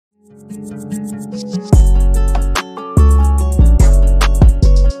All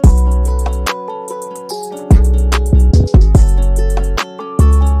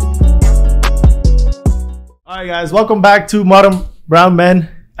right, guys, welcome back to Modern Brown Men,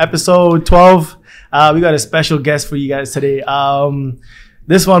 episode 12. We got a special guest for you guys today.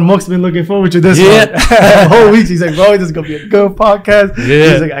 This one, Mukh's been looking forward to this one. The whole week. He's like, bro, this is going to be a good podcast.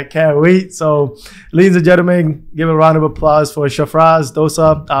 Yeah. He's like, I can't wait. So, ladies and gentlemen, give a round of applause for Shafraaz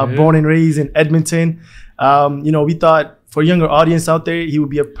Dossa, born and raised in Edmonton. We thought for a younger audience out there, he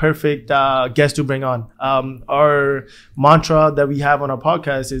would be a perfect guest to bring on. Our mantra that we have on our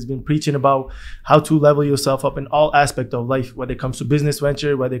podcast has been preaching about how to level yourself up in all aspects of life, whether it comes to business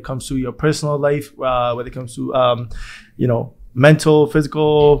venture, whether it comes to your personal life, whether it comes to, mental,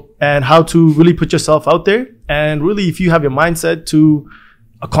 physical, and how to really put yourself out there. And really, if you have your mindset to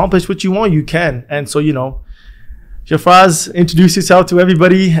accomplish what you want, you can. And so, Shafraaz, introduce yourself to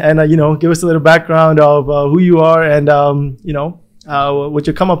everybody and, give us a little background of who you are and, what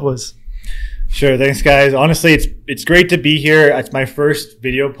your come up was. Sure. Thanks, guys. Honestly, it's great to be here. It's my first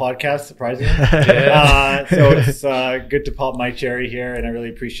video podcast, surprisingly. So it's good to pop my cherry here, and I really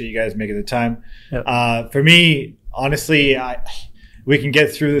appreciate you guys making the time. Yep. For me, honestly, we can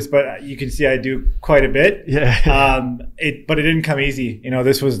get through this, but you can see I do quite a bit. Yeah. But it didn't come easy.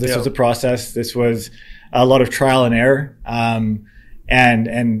 This was a process. This was a lot of trial and error,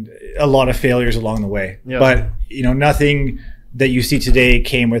 and a lot of failures along the way. Yep. But nothing that you see today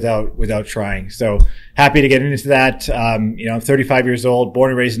came without trying. So happy to get into that. I'm 35 years old, born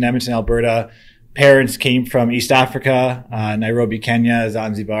and raised in Edmonton, Alberta. Parents came from East Africa, Nairobi, Kenya,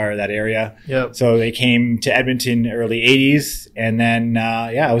 Zanzibar, that area. Yep. So they came to Edmonton early 80s. And then,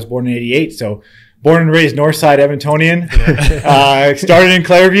 I was born in 88. So born and raised Northside Edmontonian. Started in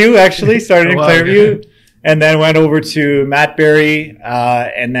Clairview, Clairview. And then went over to Matbury,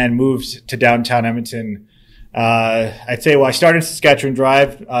 and then moved to downtown Edmonton. I started in Saskatchewan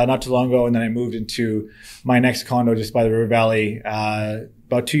Drive not too long ago, and then I moved into my next condo just by the River Valley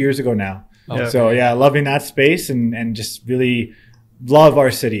about 2 years ago now. Okay. So loving that space and just really love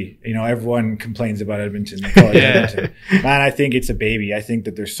our city. Everyone complains about Edmonton. They call it Edmonton. Man, I think it's a baby. I think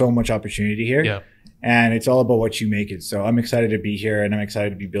that there's so much opportunity here, and it's all about what you make it. So I'm excited to be here, and I'm excited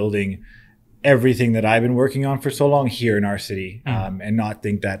to be building everything that I've been working on for so long here in our city, and not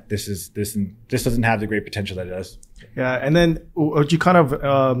think that this doesn't have the great potential that it does. Yeah, and then what you kind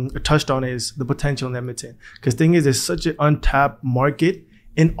of touched on is the potential in Edmonton, because thing is, there's such an untapped market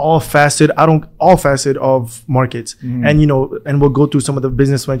in all facet of markets, and and we'll go through some of the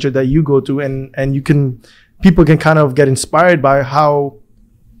business venture that you go to, and people can kind of get inspired by how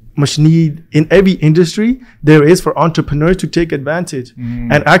much need in every industry there is for entrepreneurs to take advantage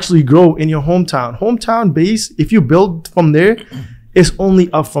and actually grow in your hometown base. If you build from there, it's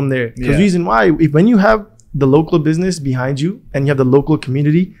only up from there. The reason why, when you have the local business behind you and you have the local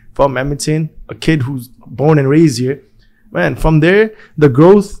community from Edmonton, a kid who's born and raised here, man, from there the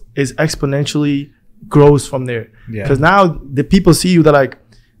growth is exponentially grows from there, because now the people see you, they're like,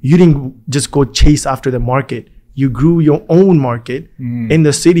 you didn't just go chase after the market. You grew your own market in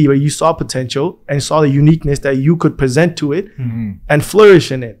the city where you saw potential and saw the uniqueness that you could present to it and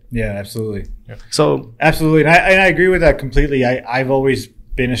flourish in it. Yeah, absolutely. Yeah. So absolutely. And I agree with that completely. I've always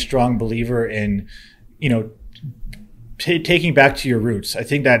been a strong believer in, taking back to your roots. I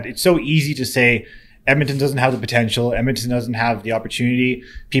think that it's so easy to say Edmonton doesn't have the potential. Edmonton doesn't have the opportunity.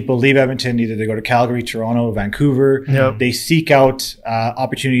 People leave Edmonton, either they go to Calgary, Toronto, Vancouver. Yep. They seek out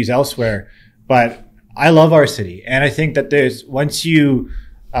opportunities elsewhere. But I love our city. And I think that once you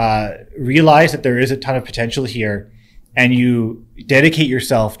realize that there is a ton of potential here and you dedicate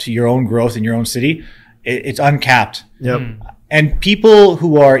yourself to your own growth in your own city, it's uncapped. Yep. And people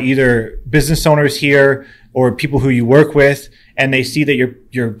who are either business owners here or people who you work with, and they see that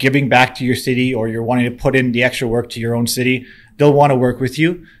you're giving back to your city or you're wanting to put in the extra work to your own city, they'll want to work with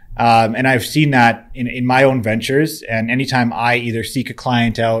you. And I've seen that in my own ventures. And anytime I either seek a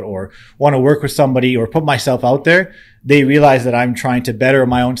client out or want to work with somebody or put myself out there, they realize that I'm trying to better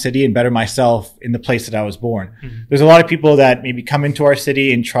my own city and better myself in the place that I was born. There's a lot of people that maybe come into our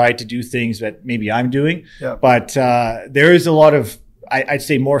city and try to do things that maybe I'm doing. Yeah. But there is a lot of, I'd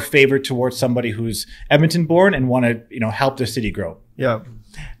say, more favor towards somebody who's Edmonton born and want to, help their city grow. Yeah.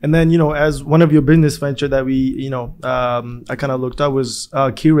 And then, as one of your business venture that we, I kind of looked up was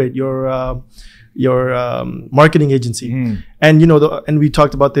Curate, your marketing agency. And, and we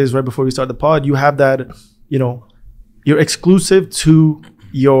talked about this right before we started the pod. You have that, you're exclusive to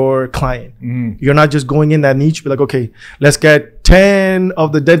your client. You're not just going in that niche, be like, okay, let's get 10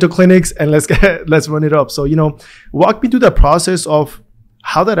 of the dental clinics and let's run it up. So, walk me through the process of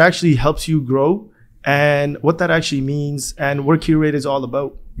how that actually helps you grow and what that actually means and what Curate is all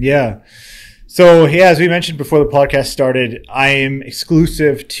about. Yeah. So yeah, as we mentioned before the podcast started, I am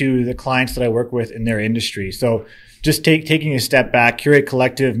exclusive to the clients that I work with in their industry. So just taking a step back, Curate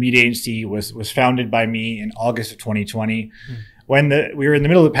Collective Media Agency was founded by me in August of 2020 when we were in the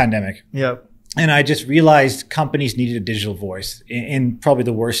middle of the pandemic. Yeah. And I just realized companies needed a digital voice in probably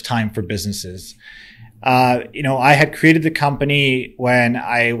the worst time for businesses. I had created the company when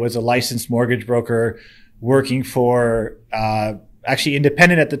I was a licensed mortgage broker working for actually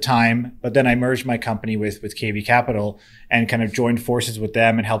independent at the time, but then I merged my company with KB Capital and kind of joined forces with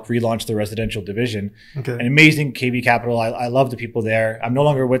them and helped relaunch the residential division. Okay. An amazing KB Capital. I love the people there. I'm no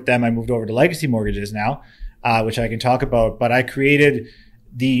longer with them. I moved over to Legacy Mortgages now, which I can talk about. But I created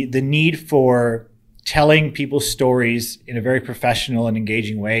the need for telling people's stories in a very professional and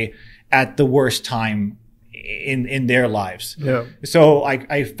engaging way at the worst time in their lives. Yeah. So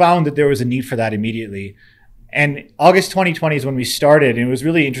I found that there was a need for that immediately. And August 2020 is when we started. And it was a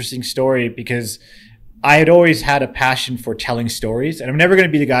really interesting story because I had always had a passion for telling stories. And I'm never going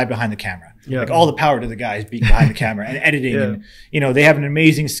to be the guy behind the camera. Yeah. Like all the power to the guys being behind the camera and editing. Yeah. And, they have an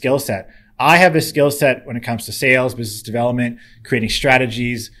amazing skill set. I have a skill set when it comes to sales, business development, creating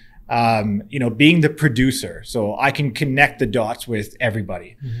strategies, being the producer. So I can connect the dots with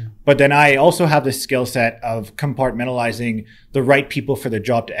everybody. Mm-hmm. But then I also have the skill set of compartmentalizing the right people for the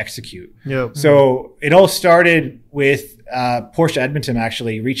job to execute. Yep. So it all started with Porsche Edmonton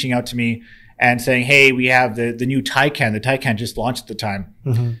actually reaching out to me and saying, hey, we have the new Taycan. The Taycan just launched at the time.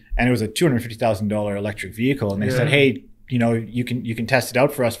 Mm-hmm. And it was a $250,000 electric vehicle. And they said, hey, you can test it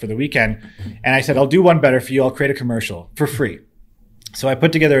out for us for the weekend. And I said, I'll do one better for you. I'll create a commercial for free. So I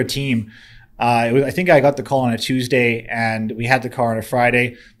put together a team. I think I got the call on a Tuesday and we had the car on a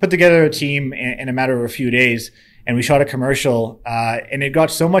Friday, put together a team in a matter of a few days, and we shot a commercial. And it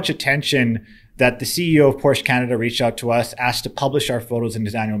got so much attention that the CEO of Porsche Canada reached out to us, asked to publish our photos in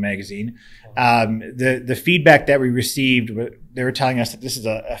his annual magazine. The feedback that we received, they were telling us that this is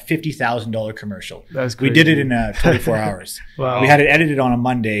a $50,000 commercial. That's crazy. We did it in 24 hours. Wow. We had it edited on a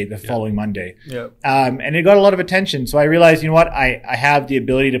Monday, the following Monday. Yep. And it got a lot of attention. So I realized, I have the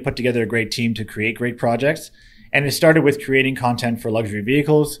ability to put together a great team to create great projects. And it started with creating content for luxury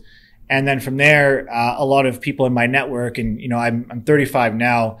vehicles. And then from there, a lot of people in my network, and, I'm 35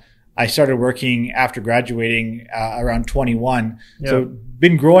 now. I started working after graduating around 21. Yep. So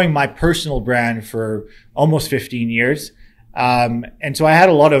been growing my personal brand for almost 15 years. And so I had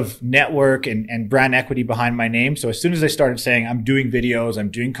a lot of network and brand equity behind my name. So as soon as I started saying I'm doing videos,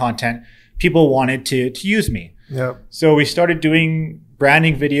 I'm doing content, people wanted to use me. Yep. So we started doing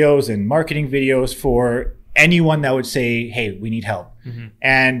branding videos and marketing videos for anyone that would say, hey, we need help. Mm-hmm.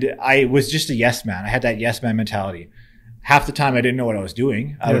 And I was just a yes man. I had that yes man mentality. Half the time I didn't know what I was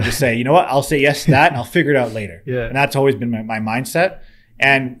doing. I would just say, you know what, I'll say yes to that and I'll figure it out later. Yeah. And that's always been my mindset.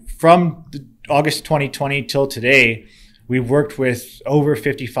 And from August 2020 till today, we've worked with over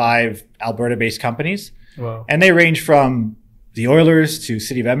 55 Alberta-based companies. Wow. And they range from the Oilers to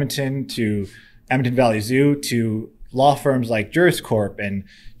City of Edmonton to Edmonton Valley Zoo to law firms like Juris Corp and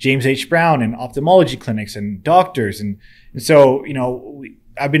James H. Brown and ophthalmology clinics and doctors. And so,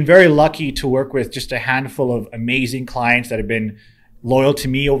 I've been very lucky to work with just a handful of amazing clients that have been loyal to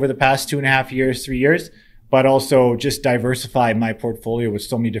me over the past 2.5 years, 3 years, but also just diversify my portfolio with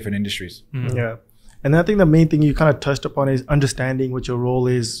so many different industries. Mm-hmm. Yeah. And I think the main thing you kind of touched upon is understanding what your role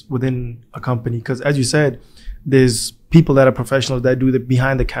is within a company. Because as you said, there's people that are professionals that do the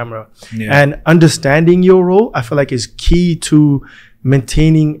behind the camera. Yeah. And understanding your role, I feel like is key to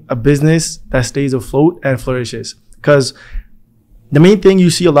maintaining a business that stays afloat and flourishes. Because the main thing you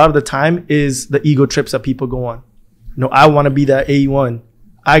see a lot of the time is the ego trips that people go on. I want to be that A1.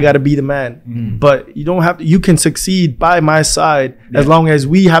 I got to be the man. Mm. But you don't have to, you can succeed by my side as long as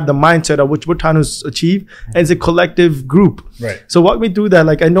we have the mindset of which we're trying to achieve as a collective group. Right. So walk me through that.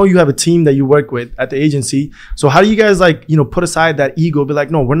 Like, I know you have a team that you work with at the agency. So how do you guys put aside that ego, be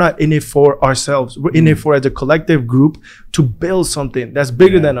like, no, we're not in it for ourselves. We're in it for as a collective group to build something that's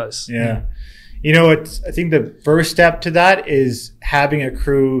bigger than us. Yeah. I think the first step to that is having a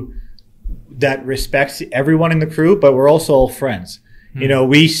crew that respects everyone in the crew, but we're also all friends. Mm.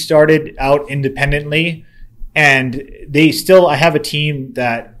 We started out independently and I have a team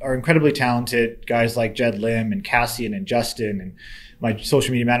that are incredibly talented, guys like Jed Lim and Cassian and Justin and my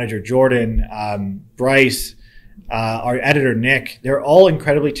social media manager, Jordan, Bryce, our editor, Nick. They're all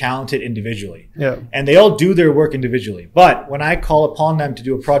incredibly talented individually. Yeah. And they all do their work individually. But when I call upon them to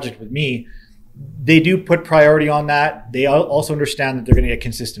do a project with me, they do put priority on that. They also understand that they're going to get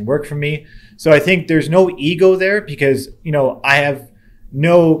consistent work from me. So I think there's no ego there because, I have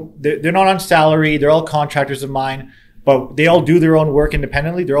they're not on salary. They're all contractors of mine, but they all do their own work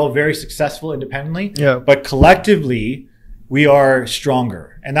independently. They're all very successful independently. Yeah. But collectively, we are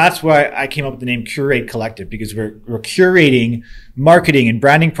stronger. And that's why I came up with the name Curate Collective, because we're curating marketing and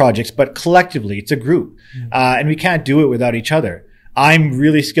branding projects, but collectively it's a group. And we can't do it without each other. I'm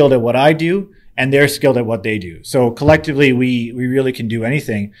really skilled at what I do, and they're skilled at what they do. So collectively, we really can do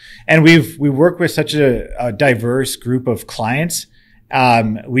anything. And we work with such a diverse group of clients.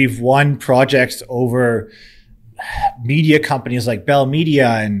 We've won projects over media companies like Bell Media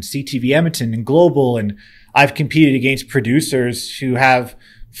and CTV Edmonton and Global, and I've competed against producers who have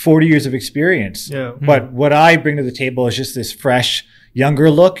 40 years of experience. Yeah. But what I bring to the table is just this fresh,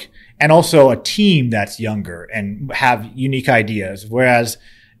 younger look, and also a team that's younger and have unique ideas. Whereas,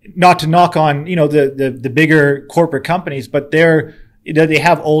 not to knock on, the bigger corporate companies, but they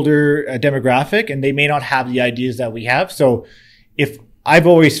have older demographic, and they may not have the ideas that we have. So if I've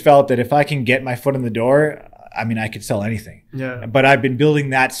always felt that if I can get my foot in the door, I mean, I could sell anything. Yeah. But I've been building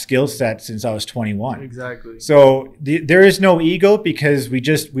that skill set since I was 21. Exactly. So there is no ego, because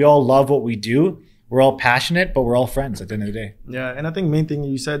we all love what we do. We're all passionate, but we're all friends at the end of the day. Yeah. And I think main thing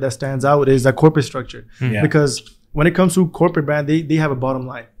you said that stands out is that corporate structure. Yeah. Because when it comes to corporate brand, they have a bottom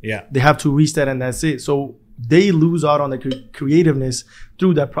line. Yeah. They have to reach that, and that's it. So they lose out on the creativeness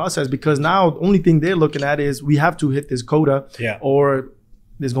through that process, because now the only thing they're looking at is we have to hit this quota, or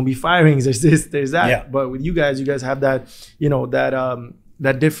there's going to be firings, there's this, there's that. Yeah. But with you guys have that,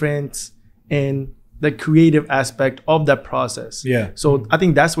 that difference in the creative aspect of that process. Yeah. So I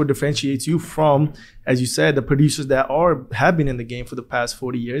think that's what differentiates you from, as you said, the producers that have been in the game for the past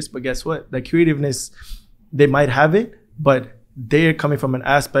 40 years. But guess what? The creativeness, they might have it, but they're coming from an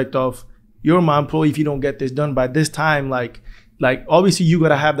aspect of, you're my employee. If you don't get this done by this time, like obviously you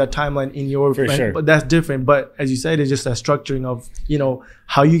gotta have that timeline in your, sure. But that's different. But as you said, it's just a structuring of,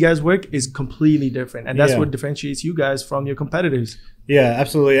 how you guys work is completely different, and that's what differentiates you guys from your competitors. Yeah,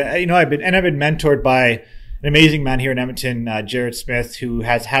 absolutely. I've been mentored by an amazing man here in Edmonton, Jared Smith, who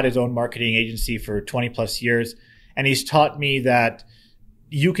has had his own marketing agency for 20 plus years, and he's taught me that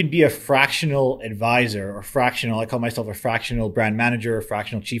you can be a fractional advisor or fractional. I call myself a fractional brand manager or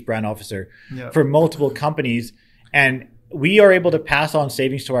fractional chief brand officer for multiple companies. And we are able to pass on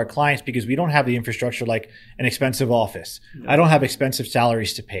savings to our clients because we don't have the infrastructure like an expensive office. I don't have expensive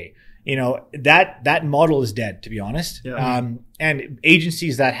salaries to pay. That model is dead, to be honest. And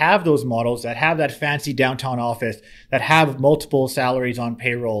agencies that have those models, that have that fancy downtown office, that have multiple salaries on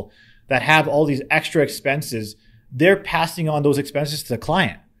payroll, that have all these extra expenses, they're passing on those expenses to the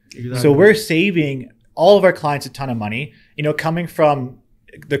client. Exactly. So we're saving all of our clients a ton of money. Coming from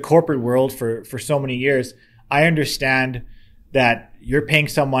the corporate world for so many years, I understand that you're paying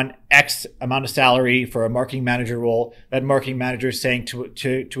someone X amount of salary for a marketing manager role. That marketing manager is saying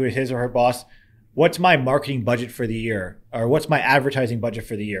to his or her boss, what's my marketing budget for the year? Or what's my advertising budget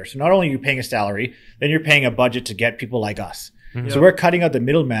for the year? So not only are you paying a salary, then you're paying a budget to get people like us. So we're cutting out the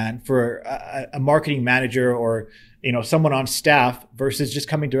middleman for a marketing manager or someone on staff versus just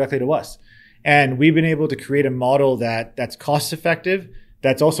coming directly to us. And we've been able to create a model that's cost effective,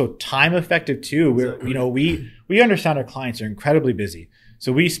 that's also time effective too. We understand our clients are incredibly busy,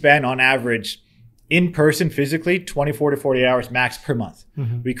 so we spend on average in person physically 24 to 40 hours max per month.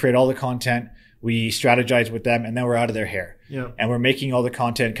 We create all the content, we strategize with them, and then we're out of their hair. And we're making all the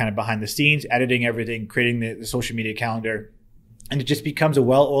content kind of behind the scenes, editing everything, creating the social media calendar. And it just becomes a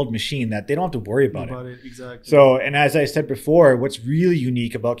well-oiled machine that they don't have to worry about it. Exactly. So, and as I said before, what's really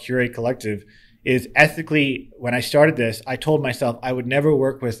unique about Curate Collective is ethically, when I started this, I told myself I would never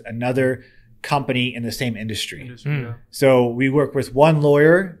work with another company in the same industry. So we work with one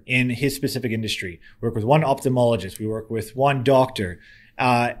lawyer in his specific industry. We work with one ophthalmologist. We work with one doctor.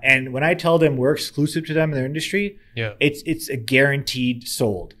 And when I tell them we're exclusive to them in their industry, it's a guaranteed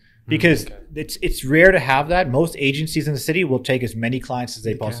sold. Because it's rare to have that. Most agencies in the city will take as many clients as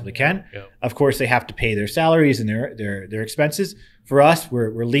they possibly can. Of course, they have to pay their salaries and their expenses. For us,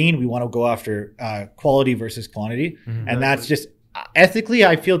 we're lean. We want to go after quality versus quantity, and that's just ethically.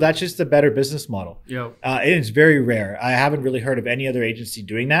 I feel that's just a better business model. It is very rare. I haven't really heard of any other agency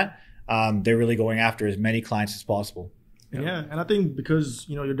doing that. They're really going after as many clients as possible. Yeah, and I think because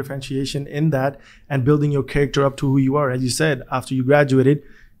your differentiation in that and building your character up to who you are, as you said, after you graduated.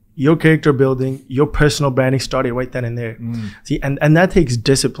 Your character building, your personal branding started right then and there. See, and that takes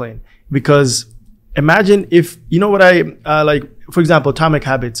discipline, because imagine if, what I like, for example, Atomic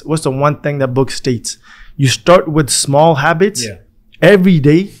Habits, what's the one thing that book states? You start with small habits every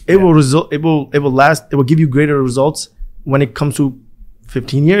day. It will result, it will last, it will give you greater results when it comes to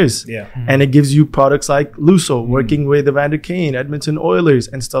 15 years. Yeah. And it gives you products like Lusso, working with Evander Kane, Edmonton Oilers,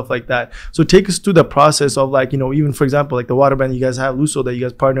 and stuff like that. So take us through the process of like, you know, even for example, like the water brand you guys have, Lusso, that you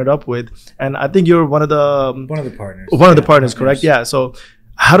guys partnered up with. And I think you're one of the partners. One of the partners, correct? Yeah. So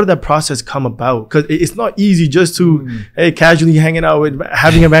how did that process come about? Because it's not easy just to, hey, casually hanging out with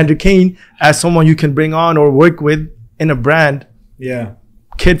having Evander Kane as someone you can bring on or work with in a brand. Yeah.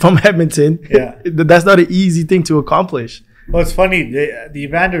 Kid from Edmonton. Yeah. That's not an easy thing to accomplish. Well, it's funny. The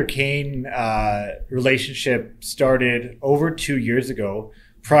Evander Kane relationship started over 2 years ago,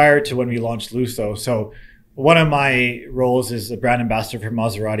 prior to when we launched Lusso. So one of my roles is a brand ambassador for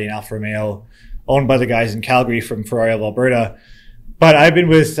Maserati and Alfa Romeo, owned by the guys in Calgary from Ferrari of Alberta. But I've been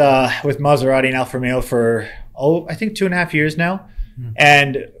with Maserati and Alfa Romeo for, I think 2.5 years now.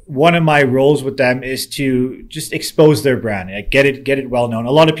 And one of my roles with them is to just expose their brand, like get it well known.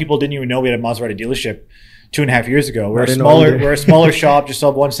 A lot of people didn't even know we had a Maserati dealership 2.5 years ago. We're a smaller shop just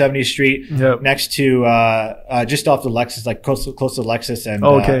off 170th Street, next to just off the Lexus, like close to Lexus and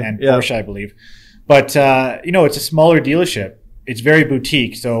Porsche, I believe. But you know, it's a smaller dealership. It's very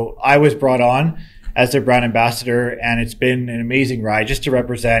boutique. So I was brought on as their brand ambassador, and it's been an amazing ride just to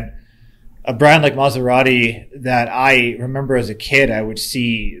represent a brand like Maserati that I remember as a kid. I would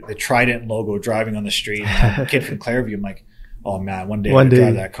see the Trident logo driving on the street. And I'm a kid from Clairview. I'm like, oh man, one day I'm gonna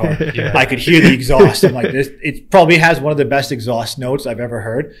drive that car. I could hear the exhaust. I'm like, it probably has one of the best exhaust notes I've ever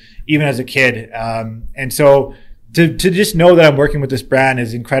heard, even as a kid. And so to just know that I'm working with this brand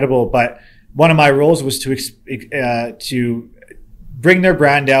is incredible. But one of my roles was to bring their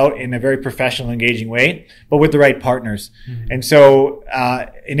brand out in a very professional, engaging way, but with the right partners. And so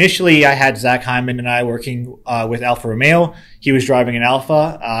initially I had Zach Hyman and I working with Alfa Romeo. He was driving an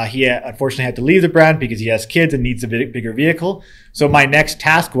Alfa. He unfortunately had to leave the brand because he has kids and needs a bigger vehicle. So my next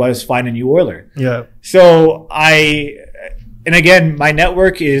task was find a new oiler. Yeah. So and again, my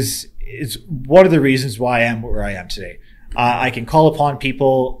network is one of the reasons why I am where I am today. I can call upon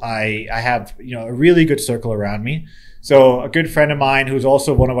people. I have, you know, a really good circle around me. So a good friend of mine who's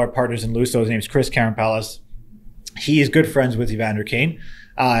also one of our partners in Lusso, his name's Chris Karampalis. He is good friends with Evander Kane.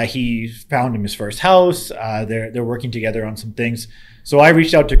 He found him his first house. They're working together on some things. So I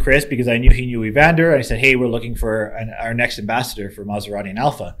reached out to Chris because I knew he knew Evander. And I said, hey, we're looking for our next ambassador for Maserati and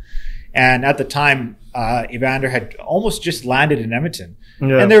Alfa. And at the time, Evander had almost just landed in Edmonton.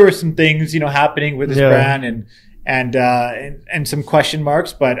 Yeah. And there were some things, you know, happening with his brand and some question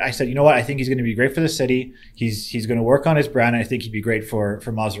marks, but I said, you know what, I think he's going to be great for the city. He's going to work on his brand. And I think he'd be great for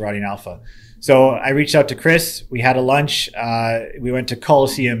Maserati and Alfa. So I reached out to Chris. We had a lunch. We went to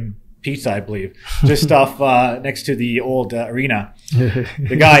Coliseum Pizza, I believe, just off next to the old arena.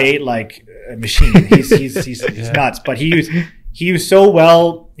 The guy ate like a machine. He's nuts, but he was so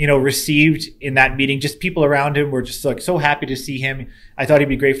well, you know, received in that meeting. Just people around him were just like so happy to see him. I thought he'd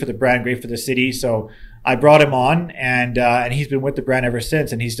be great for the brand, great for the city. So I brought him on, and he's been with the brand ever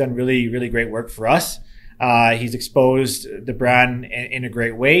since, and he's done really, really great work for us. He's exposed the brand in a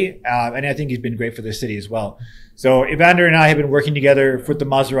great way, and I think he's been great for the city as well. So Evander and I have been working together with the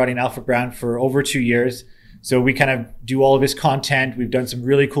Maserati and Alfa brand for over 2 years. So we kind of do all of his content. We've done some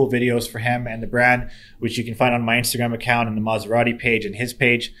really cool videos for him and the brand, which you can find on my Instagram account and the Maserati page and his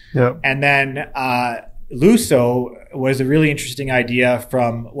page. Yep. And then Lusso was a really interesting idea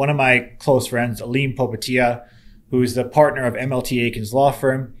from one of my close friends, Alim Popatia, who's the partner of MLT Aikens Law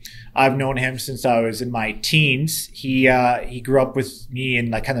Firm. I've known him since I was in my teens. He grew up with me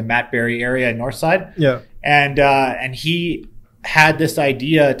in like kind of Matbury area in Northside. Yeah. And he had this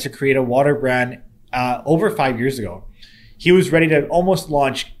idea to create a water brand over 5 years ago. He was ready to almost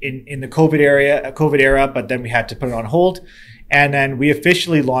launch in the COVID era, but then we had to put it on hold. And then we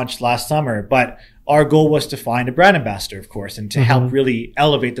officially launched last summer. But our goal was to find a brand ambassador, of course, and to help really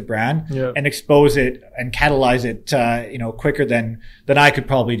elevate the brand and expose it and catalyze it, you know, quicker than I could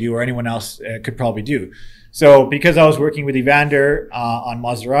probably do or anyone else could probably do. So because I was working with Evander on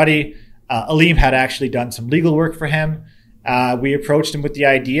Maserati, Alim had actually done some legal work for him. We approached him with the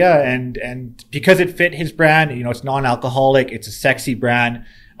idea, and because it fit his brand, you know, it's non-alcoholic, it's a sexy brand.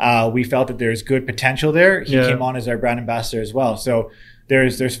 We felt that there's good potential there. He came on as our brand ambassador as well. So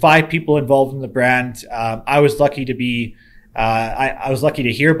there's 5 people involved in the brand. I was lucky to be, I was lucky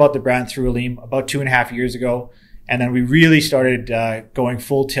to hear about the brand through Alim about 2.5 years ago. And then we really started going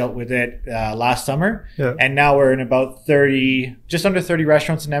full tilt with it last summer. Yeah. And now we're in about just under 30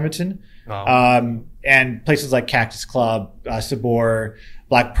 restaurants in Edmonton. Wow. And places like Cactus Club, Sabor,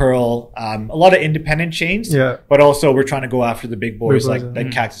 Black Pearl, a lot of independent chains. Yeah. But also we're trying to go after the big boys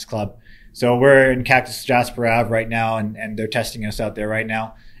like Cactus Club. So we're in Cactus Jasper Ave right now, and they're testing us out there right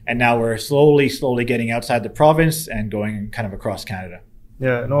now. And now we're slowly getting outside the province and going kind of across Canada.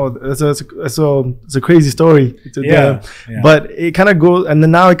 Yeah, no, it's a crazy story. Yeah. But it kind of goes, and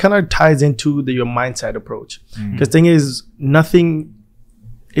then now it kind of ties into your mindset approach. Because thing is, nothing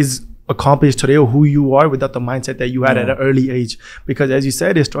is accomplished today or who you are without the mindset that you had at an early age. Because as you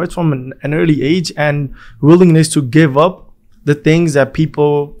said, it starts from an early age, and willingness to give up the things that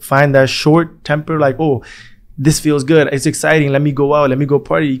people find that short temper, like, oh, this feels good, it's exciting, let me go out, let me go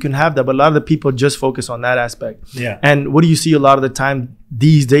party. You can have that, but a lot of the people just focus on that aspect. Yeah. And what do you see a lot of the time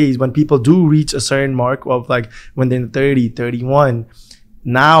these days when people do reach a certain mark of like when they're 30, 31,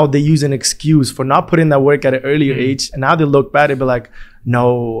 now they use an excuse for not putting that work at an earlier age, and now they look back and be like,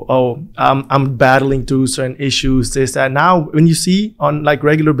 no, I'm battling through certain issues, this, that. Now when you see on like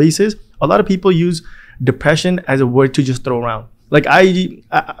regular basis, a lot of people use depression as a word to just throw around. Like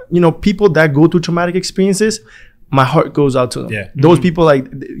people that go through traumatic experiences, my heart goes out to them. Yeah. Those people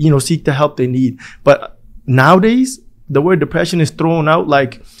seek the help they need. But nowadays, the word depression is thrown out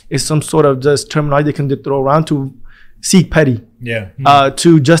like it's some sort of just terminology they can throw around to seek pity. Yeah.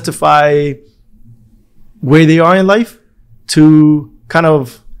 To justify where they are in life, to kind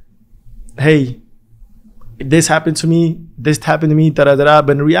of, hey, this happened to me, da-da-da-da.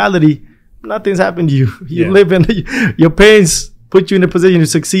 But in reality, nothing's happened to you. You live in, your parents put you in a position to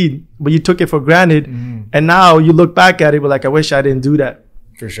succeed, but you took it for granted. And now you look back at it, but like, I wish I didn't do that.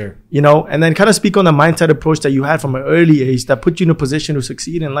 For sure. And then kind of speak on the mindset approach that you had from an early age that put you in a position to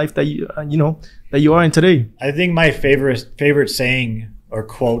succeed in life that that you are in today. I think my favorite saying or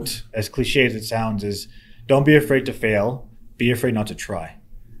quote, as cliche as it sounds, is don't be afraid to fail, be afraid not to try.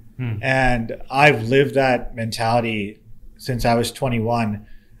 And I've lived that mentality since I was 21.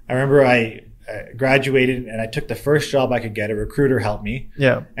 I remember I graduated and I took the first job I could get. A recruiter helped me.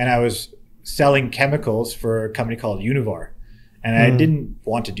 Yeah. And I was selling chemicals for a company called Univar. And I didn't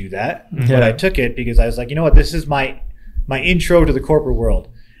want to do that, but I took it because I was like, you know what, this is my intro to the corporate world.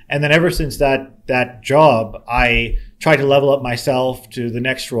 And then ever since that job, I tried to level up myself to the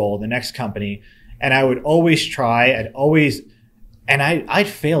next role, the next company. And I would always try, I'd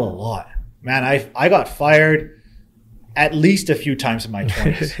fail a lot. Man, I got fired at least a few times in my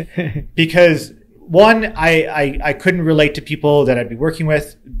 20s because one, I couldn't relate to people that I'd be working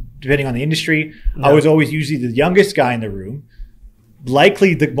with, depending on the industry. Yeah. I was always usually the youngest guy in the room,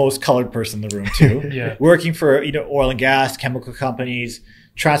 likely the most colored person in the room too. Working for oil and gas, chemical companies,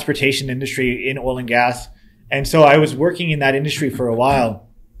 transportation industry in oil and gas. And so I was working in that industry for a while,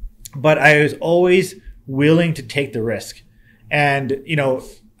 but I was always willing to take the risk. And,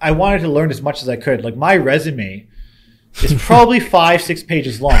 I wanted to learn as much as I could. Like my resume is probably 5-6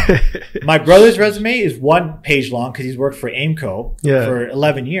 pages long. My brother's resume is 1 page long because he's worked for Aimco for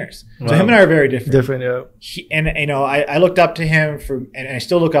 11 years. Wow. So him and I are very different. I looked up to him and I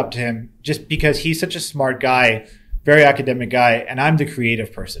still look up to him just because he's such a smart guy, very academic guy, and I'm the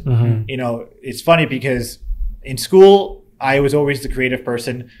creative person. It's funny because in school, I was always the creative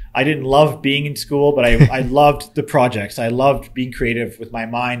person. I didn't love being in school, but I loved the projects. I loved being creative with my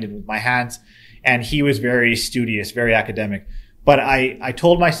mind and with my hands. And he was very studious, very academic. But I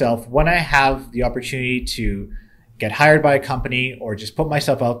told myself, when I have the opportunity to get hired by a company or just put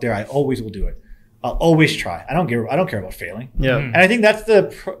myself out there, I always will do it. I'll always try. I don't care about failing. Yeah. And I think that's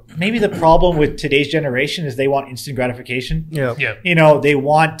maybe the problem with today's generation is they want instant gratification. Yeah. They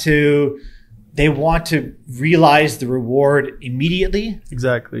want to realize the reward immediately.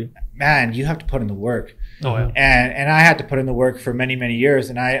 Exactly. Man, you have to put in the work. Oh, yeah. And I had to put in the work for many, many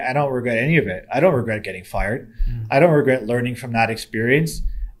years, and I don't regret any of it. I don't regret getting fired. I don't regret learning from that experience.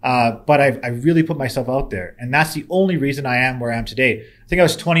 But I really put myself out there, and that's the only reason I am where I am today. I think I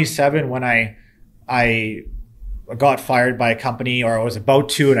was 27 when I got fired by a company, or I was about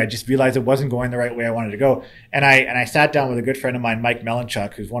to, and I just realized it wasn't going the right way I wanted to go. And I sat down with a good friend of mine, Mike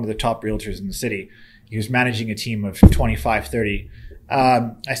Melanchuk, who's one of the top realtors in the city. He was managing a team of 25, 30.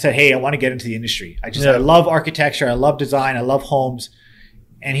 I said, hey, I want to get into the industry. I love architecture. I love design. I love homes.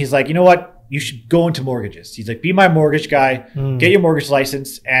 And he's like, you know what? You should go into mortgages. He's like, be my mortgage guy, get your mortgage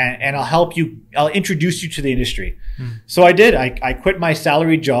license, and I'll help you. I'll introduce you to the industry. So I did. I quit my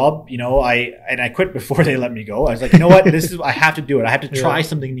salaried job, I quit before they let me go. I was like, you know what? I have to do it. I have to try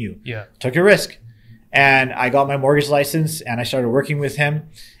something new. Yeah. Took a risk. And I got my mortgage license and I started working with him.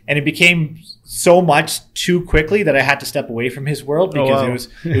 And it became so much too quickly that I had to step away from his world because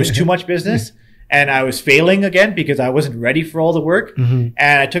it was too much business. And I was failing again because I wasn't ready for all the work. And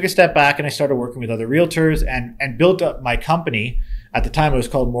I took a step back and I started working with other realtors and built up my company. At the time, it was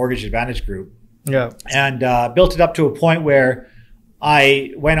called Mortgage Advantage Group. Yeah. And built it up to a point where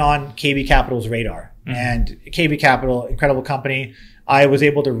I went on KB Capital's radar. And KB Capital, incredible company. I was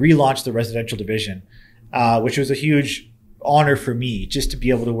able to relaunch the residential division, which was a huge honor for me just to be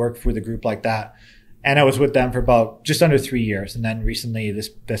able to work with a group like that. And I was with them for about just under 3 years. And then recently,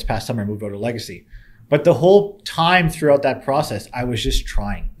 this past summer, I moved over to Legacy. But the whole time throughout that process, I was just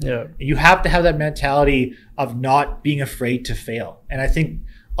trying. Yeah. You have to have that mentality of not being afraid to fail. And I think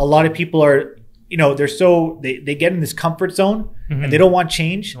a lot of people are, they get in this comfort zone and they don't want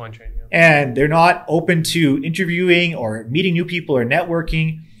change. And they're not open to interviewing or meeting new people or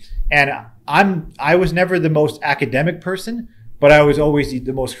networking. And I was never the most academic person, but I was always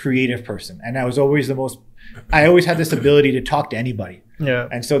the most creative person. And I was always I always had this ability to talk to anybody. Yeah.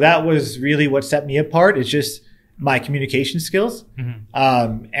 And so that was really what set me apart. It's just my communication skills.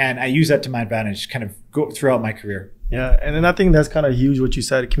 And I use that to my advantage kind of go throughout my career. Yeah. And then I think that's kind of huge what you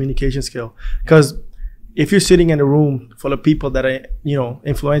said, communication skill. Because if you're sitting in a room full of people that are,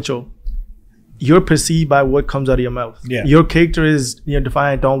 influential, you're perceived by what comes out of your mouth. Yeah. Your character is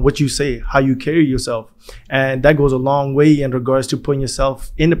defined on what you say, how you carry yourself. And that goes a long way in regards to putting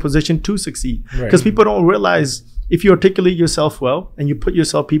yourself in a position to succeed. Because people don't realize if you articulate yourself well and you put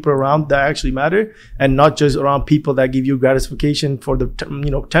people around that actually matter and not just around people that give you gratification for the,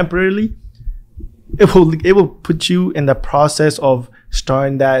 temporarily, it will put you in the process of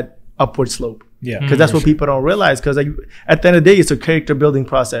starting that upward slope. Yeah, because that's what people don't realize. Because at the end of the day, it's a character building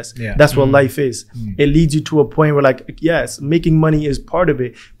process. Yeah. That's what life is. It leads you to a point where, yes, making money is part of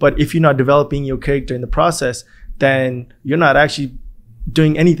it, but if you're not developing your character in the process, then you're not actually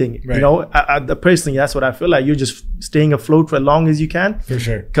doing anything. Right. Personally, that's what I feel like. You're just staying afloat for as long as you can. For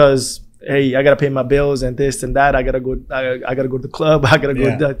sure. Because hey, I gotta pay my bills and this and that. I gotta go to the club. I gotta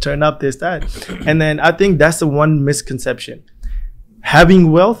go turn up this, that. And then I think that's the one misconception.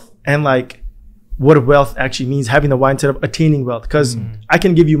 Having wealth and what wealth actually means, having the mindset of attaining wealth. Because I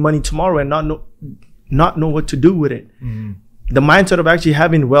can give you money tomorrow and not know what to do with it. The mindset of actually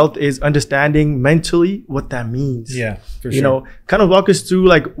having wealth is understanding mentally what that means. Yeah, for sure. Kind of walk us through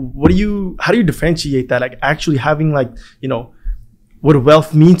how do you differentiate that? Actually having what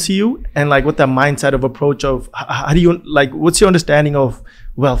wealth means to you and what that mindset of approach of how do you what's your understanding of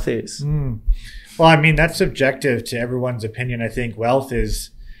wealth is? Well, I mean, that's subjective to everyone's opinion. I think wealth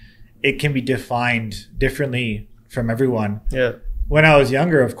it can be defined differently from everyone. Yeah. When I was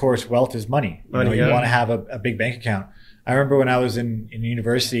younger, of course, wealth is money. You want to have a big bank account. I remember when I was in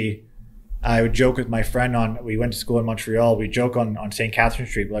university, I would joke with my friend we went to school in Montreal. We joke on St. Catherine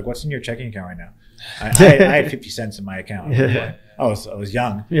Street. We're like, what's in your checking account right now? I had 50 cents in my account. Yeah. I was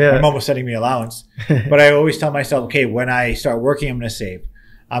young. Yeah. My mom was sending me allowance. But I always tell myself, okay, when I start working, I'm going to save.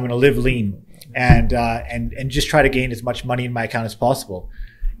 I'm going to live lean and just try to gain as much money in my account as possible.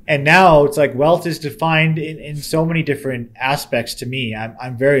 And now it's wealth is defined in so many different aspects to me.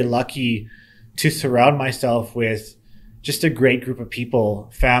 I'm very lucky to surround myself with just a great group of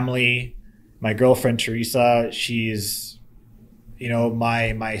people, family, my girlfriend, Teresa. She's,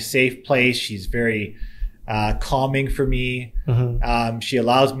 my safe place. She's very calming for me. She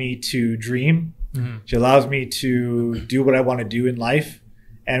allows me to dream. She allows me to do what I want to do in life.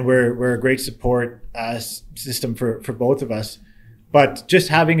 And we're a great support system for both of us. But just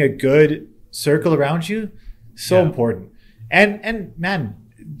having a good circle around you, so important. And man,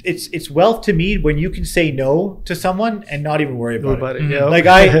 it's wealth to me when you can say no to someone and not even worry about it.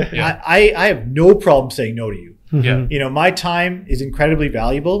 I have no problem saying no to you. Yeah. My time is incredibly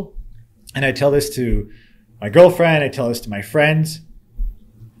valuable. And I tell this to my girlfriend, I tell this to my friends.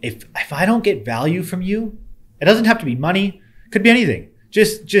 If I don't get value from you, it doesn't have to be money, it could be anything.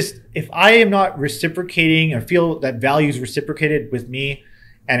 Just if I am not reciprocating or feel that value is reciprocated with me,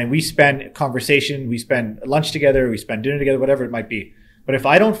 and we spend conversation, we spend lunch together, we spend dinner together, whatever it might be. But if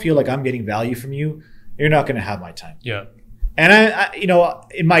I don't feel like I'm getting value from you, you're not going to have my time. Yeah. And I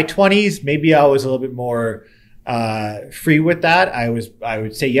in my 20s, maybe I was a little bit more free with that. I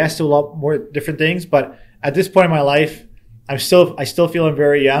would say yes to a lot more different things. But at this point in my life, I still feel I'm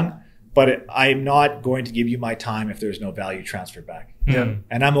very young. But I'm not going to give you my time if there's no value transferred back. Yeah.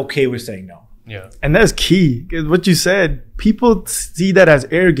 And I'm okay with saying no. Yeah. And that's key. What you said, people see that as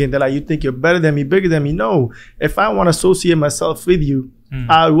arrogant. They're like, you think you're better than me, bigger than me. No. If I want to associate myself with you,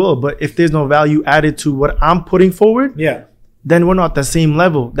 I will. But if there's no value added to what I'm putting forward, then we're not the same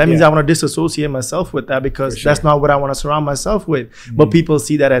level. That means I want to disassociate myself with that because that's not what I want to surround myself with. But people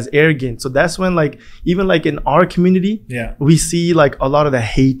see that as arrogant. So that's when even in our community, we see a lot of the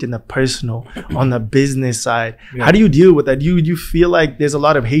hate in the personal on the business side. How do you deal with that? Do you feel like there's a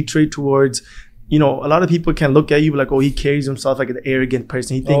lot of hatred towards, a lot of people can look at you like, oh, he carries himself like an arrogant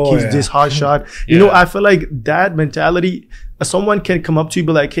person. He thinks he's this hot shot. I feel like that mentality, someone can come up to you,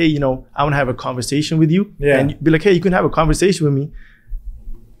 be like, hey, I want to have a conversation with you. Yeah. And be like, hey, you can have a conversation with me.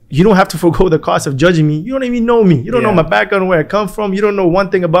 you don't have to forgo the cost of judging me. You don't even know me. You don't know my background, where I come from. You don't know one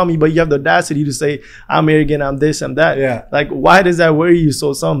thing about me, but you have the audacity to say, I'm arrogant, I'm this, I'm that. Yeah. Like, why does that worry you?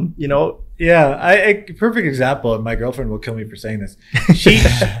 So Yeah, I perfect example, and my girlfriend will kill me for saying this.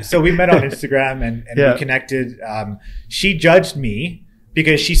 So we met on Instagram and we connected. She judged me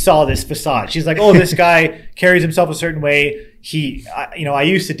because she saw this facade. She's like, "Oh, this guy carries himself a certain way." I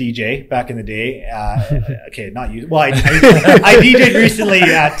used to DJ back in the day. Okay, not you. Well, I DJ'd recently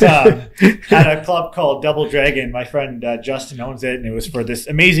at a club called Double Dragon. My friend Justin owns it, and it was for this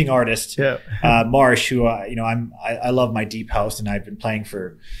amazing artist, Marsh, who I love my deep house, and I've been playing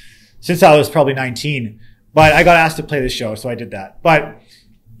since I was probably 19, but I got asked to play this show, so I did that. But,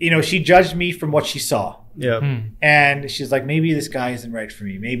 she judged me from what she saw. Yeah. And she's like, maybe this guy isn't right for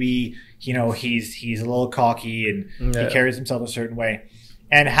me. Maybe, he's a little cocky and he carries himself a certain way.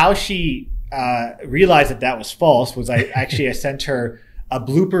 And how she realized that was false was I sent her a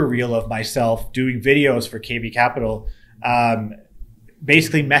blooper reel of myself doing videos for KB Capital,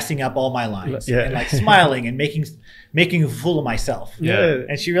 basically messing up all my lines and like smiling and making a fool of myself. Yeah.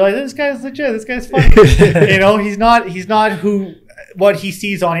 And she realized, this guy's legit. This guy's funny. He's not what he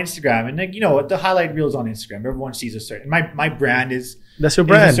sees on Instagram. And the highlight reels on Instagram, everyone sees a certain, my brand that's your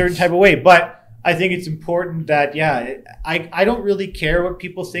brand, is a certain type of way. But I think it's important that, I don't really care what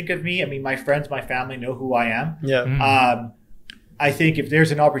people think of me. I mean, my friends, my family know who I am. Yeah. I think if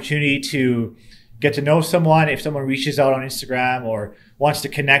there's an opportunity to get to know someone, if someone reaches out on Instagram or wants to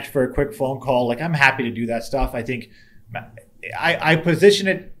connect for a quick phone call, like, I'm happy to do that stuff. I think I position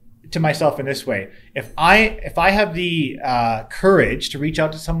it to myself in this way. If I have the courage to reach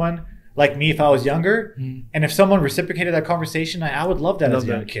out to someone like me if I was younger, and if someone reciprocated that conversation, I would love that as a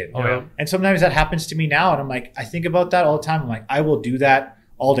young kid. Oh, yeah. And sometimes that happens to me now, and I'm like, I think about that all the time. I'm like, I will do that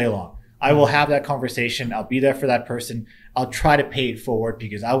all day long. I will have that conversation. I'll be there for that person. I'll try to pay it forward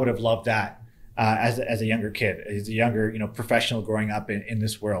because I would have loved that as a younger kid, as a younger professional growing up in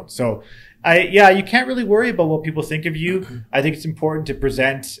this world. So you can't really worry about what people think of you. I think it's important to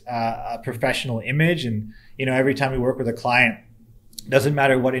present a professional image, and every time we work with a client, doesn't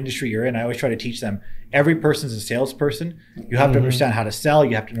matter what industry you're in, I always try to teach them, every person's a salesperson. You have to understand how to sell.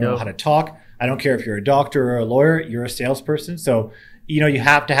 You have to know how to talk. I don't care if you're a doctor or a lawyer, you're a salesperson. So, you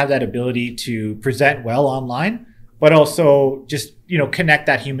have to have that ability to present well online, but also just, connect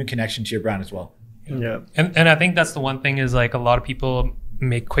that human connection to your brand as well. Yeah. And I think that's the one thing is, like, a lot of people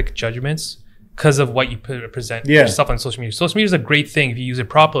make quick judgments because of what you present yourself on social media. Social media is a great thing if you use it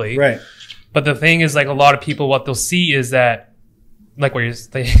properly. Right. But the thing is, like, a lot of people, what they'll see is that, like what you're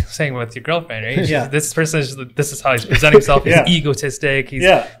saying with your girlfriend, right? Yeah. This person, this is how he's presenting himself. He's egotistic. He's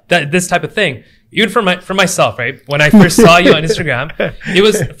this type of thing. Even for myself, right? When I first saw you on Instagram, it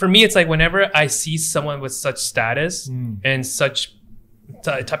was, for me, it's like whenever I see someone with such status and such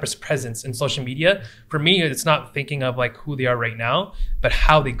type of presence in social media, for me, it's not thinking of like who they are right now, but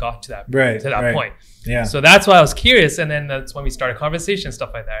how they got to that point. Yeah. So that's why I was curious. And then that's when we started conversation and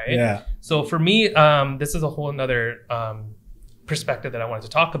stuff like that, right? Yeah. So for me, this is a whole nother perspective that I wanted to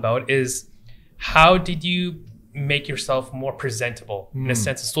talk about is, how did you make yourself more presentable in a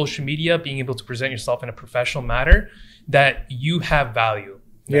sense of social media, being able to present yourself in a professional manner that you have value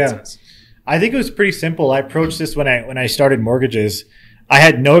in that sense? I think it was pretty simple. I approached this when I started mortgages. I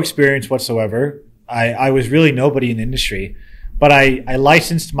had no experience whatsoever. I was really nobody in the industry, but I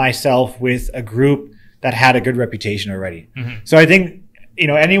licensed myself with a group that had a good reputation already. So I think,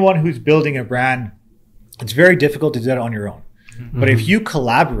 anyone who's building a brand, it's very difficult to do that on your own. But if you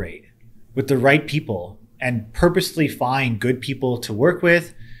collaborate with the right people and purposely find good people to work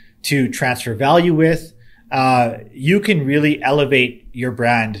with, to transfer value with, you can really elevate your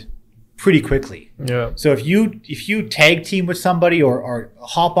brand pretty quickly. Yeah. So if you tag team with somebody or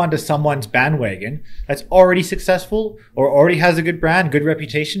hop onto someone's bandwagon that's already successful or already has a good brand, good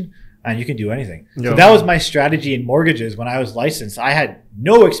reputation, and you can do anything. So that was my strategy in mortgages when I was licensed. I had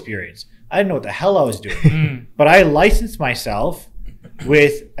no experience. I didn't know what the hell I was doing. But I licensed myself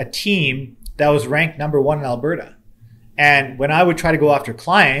with a team that was ranked #1 in Alberta. And when I would try to go after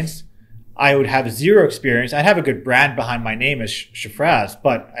clients, I would have zero experience. I'd have a good brand behind my name as Shafraaz,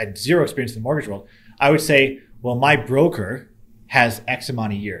 but I had zero experience in the mortgage world. I would say, well, my broker has X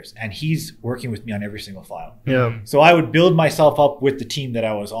amount of years and he's working with me on every single file. Yeah. So I would build myself up with the team that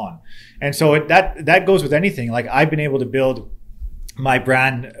I was on. And so that goes with anything. Like, I've been able to build my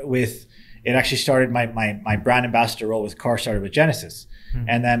brand with, it actually started, my brand ambassador role with car started with Genesis.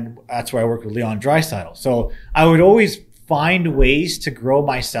 And then that's where I worked with Leon Dreisaitl. So I would always find ways to grow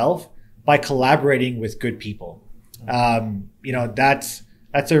myself by collaborating with good people.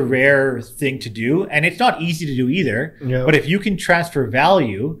 that's a rare thing to do, and it's not easy to do either. Yeah. But if you can transfer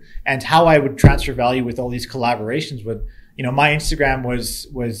value, and how I would transfer value with all these collaborations with, you know, my Instagram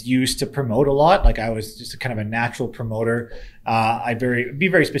was used to promote a lot. Like I was just a kind of a natural promoter. I'd be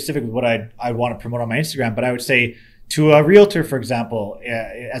very specific with what I want to promote on my Instagram, but I would say to a realtor, for example,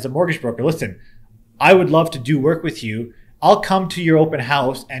 as a mortgage broker, listen, I would love to do work with you. I'll come to your open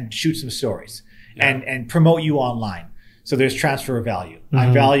house and shoot some stories and promote you online. So there's transfer of value. Mm-hmm.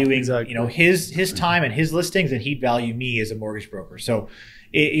 I'm valuing, you know, his time and his listings, and he'd value me as a mortgage broker. So,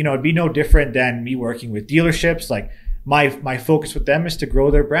 you know, it'd be no different than me working with dealerships. Like my focus with them is to grow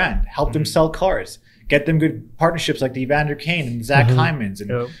their brand, help them sell cars, get them good partnerships like the Evander Kane and Zach Hyman's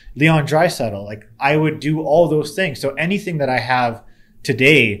and Leon Draisaitl. Like I would do all those things. So anything that I have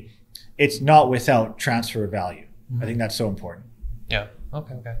today, it's not without transfer of value. I think that's so important. Yeah.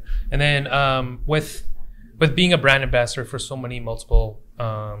 Okay. And then with being a brand ambassador for so many multiple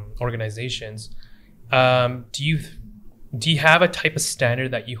organizations, do you have a type of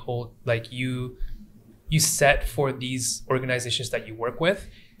standard that you hold, like you set for these organizations that you work with,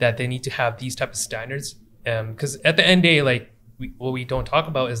 that they need to have these type of standards? Because at the end of the day, like what we don't talk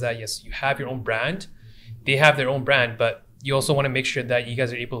about is that, yes, you have your own brand, they have their own brand, but you also want to make sure that you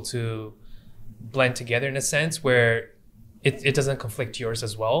guys are able to blend together in a sense where it doesn't conflict yours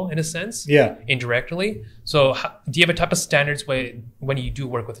as well, in a sense, indirectly. So do you have a type of standards when you do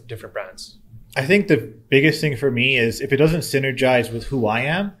work with different brands? I think the biggest thing for me is if it doesn't synergize with who I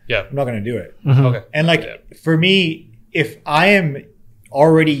am, I'm not going to do it. Okay. And like for me, if I am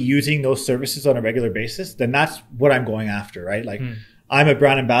already using those services on a regular basis, then that's what I'm going after, right? Like I'm a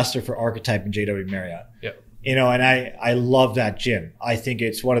brand ambassador for Archetype and JW Marriott. Yeah. You know, and I love that gym. I think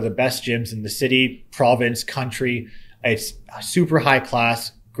it's one of the best gyms in the city, province, country. It's super high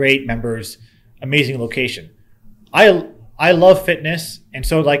class, great members, amazing location. I love fitness. And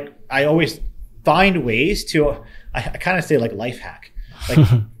so like, I always find ways to, I kind of say like life hack, like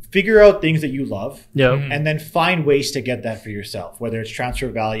figure out things that you love and then find ways to get that for yourself, whether it's transfer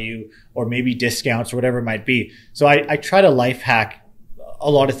value or maybe discounts or whatever it might be. So I try to life hack a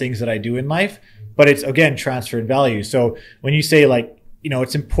lot of things that I do in life, but it's again, transferred value. So when you say like, you know,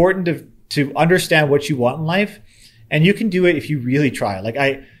 it's important to understand what you want in life, and you can do it if you really try. Like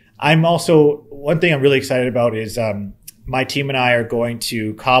I'm also, one thing I'm really excited about is my team and I are going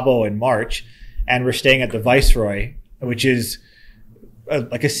to Cabo in March, and we're staying at the Viceroy, which is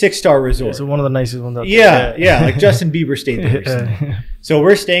like a 6-star resort. It's one of the nicest ones out there. Yeah. Like Justin Bieber stayed there recently. So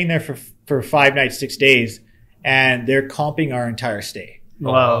we're staying there for 5 nights, 6 days, and they're comping our entire stay.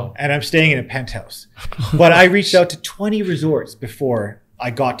 Wow. And I'm staying in a penthouse. But I reached out to 20 resorts before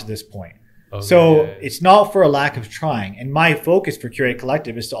I got to this point. Okay. So it's not for a lack of trying. And my focus for Curate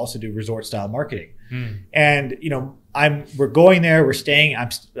Collective is to also do resort style marketing. And, you know, we're going there, we're staying,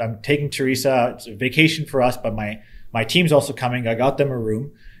 I'm taking Teresa. It's a vacation for us, but my team's also coming. I got them a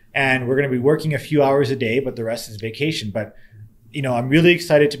room, and we're going to be working a few hours a day, but the rest is vacation. But, you know, I'm really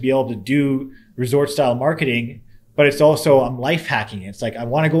excited to be able to do resort style marketing, but it's also, I'm life hacking. It's like, I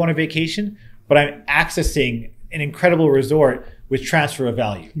want to go on a vacation, but I'm accessing an incredible resort with transfer of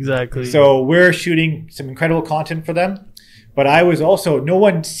value. Exactly. So we're shooting some incredible content for them, but I was also, no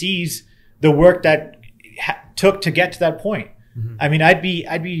one sees the work that took to get to that point. I mean, I'd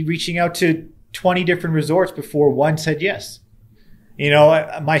be reaching out to 20 different resorts before one said yes. You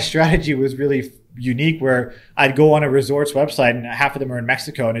know, my strategy was really unique, where I'd go on a resort's website and half of them are in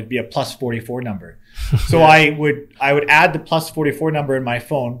Mexico, and it'd be a +44 number. So I would add the +44 number in my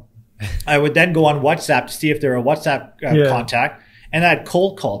phone. I would then go on WhatsApp to see if they're a WhatsApp contact, and I'd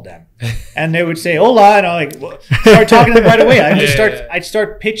cold called them, and they would say hola, and I start talking to them right away. I'd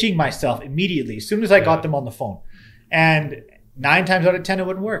start pitching myself immediately as soon as I got them on the phone, and 9 times out of 10 it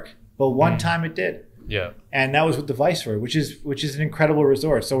wouldn't work, but one time it did. And that was with the Viceroy, which is an incredible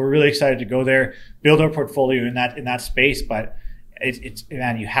resort. So we're really excited to go there, build our portfolio in that space. But it's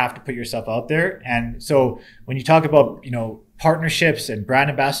man, you have to put yourself out there. And so when you talk about, you know, partnerships and brand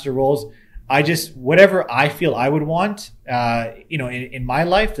ambassador roles, whatever I feel I would want, you know, in my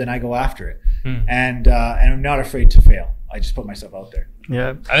life, then I go after it. And I'm not afraid to fail. I just put myself out there.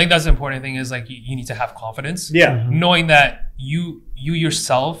 Yeah. I think that's the important thing, is like you need to have confidence. Knowing that you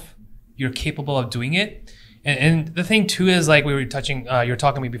yourself, you're capable of doing it. And the thing too is, like we were touching, you were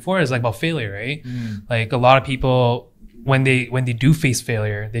talking to me before, is like about failure, right? Like a lot of people, when they do face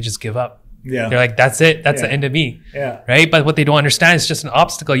failure, they just give up. They're like, that's it. That's the end of me. Right. But what they don't understand is just an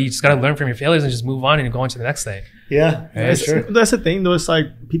obstacle. You just got to learn from your failures and just move on and go on to the next thing. Right? That's the thing though. It's like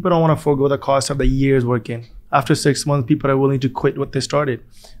people don't want to forego the cost of the years working. after 6 months, people are willing to quit what they started.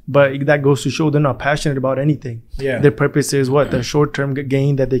 But that goes to show they're not passionate about anything. Yeah. Their purpose is what? The short-term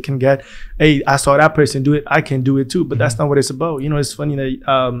gain that they can get. Hey, I saw that person do it. I can do it too. But that's not what it's about. You know, it's funny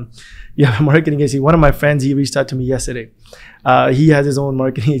that you have a marketing agency. One of my friends, he reached out to me yesterday. He has his own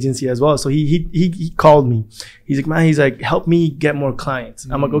marketing agency as well. So he called me. He's like, man, he's like, help me get more clients.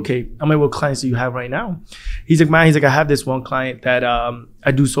 I'm like, okay. I'm like, what clients do you have right now? He's like, man, I have this one client that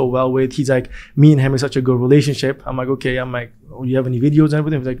I do so well with. He's like, me and him is such a good relationship. I'm like, okay. I'm like, oh, you have any videos and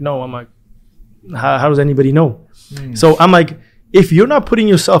everything? He's like, no. I'm like, how does anybody know? So I'm like, if you're not putting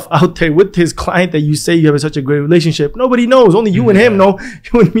yourself out there with his client that you say you have such a great relationship, nobody knows. Only you and him know.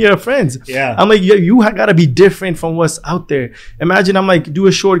 You and me are friends. Yeah. I'm like, you got to be different from what's out there. Imagine I'm like, do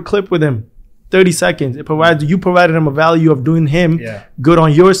a short clip with him, 30 seconds. You provided him a value of doing him good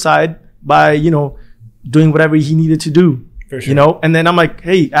on your side by, you know, doing whatever he needed to do. For sure. You know, and then I'm like,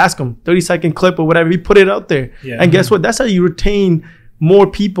 hey, ask him, 30-second clip or whatever. You put it out there. Yeah. And guess what? That's how you retain more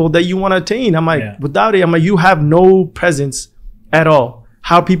people that you want to attain. I'm like, without it, I'm like, you have no presence at all.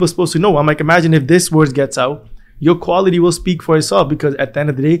 How are people supposed to know? I'm like, imagine if this word gets out, your quality will speak for itself, because at the end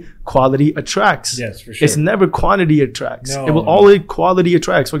of the day, quality attracts. Yes, for sure. It's never quantity attracts. No, it will always quality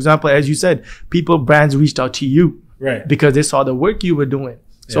attracts. For example, as you said, brands reached out to you because they saw the work you were doing.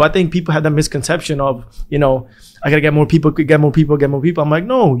 So I think people have that misconception of, you know, I gotta get more people. I'm like,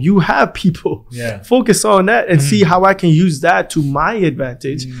 no, you have people. Yeah. Focus on that and see how I can use that to my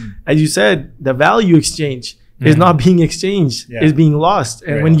advantage. As you said, the value exchange is not being exchanged, is being lost.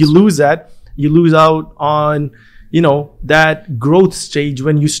 And when you lose that, you lose out on, you know, that growth stage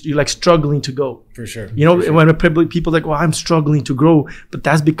when you're like struggling to go. For sure. You know, when people are like, well, I'm struggling to grow, but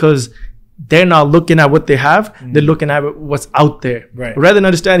that's because they're not looking at what they have. They're looking at what's out there. Right. Rather than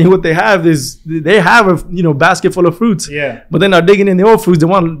understanding what they have is they have a basket full of fruits. Yeah. But they're not digging in their own fruits. They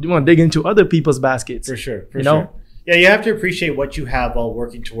want to dig into other people's baskets. For sure. For sure. Yeah, you have to appreciate what you have while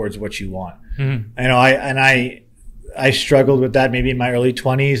working towards what you want. I know I struggled with that maybe in my early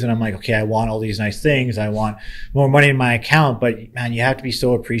 20s, and I'm like, okay, I want all these nice things. I want more money in my account, but man, you have to be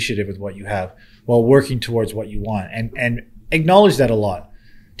so appreciative with what you have while working towards what you want, and acknowledge that a lot.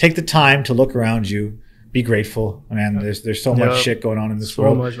 Take the time to look around you, be grateful. Man, there's so much shit going on in this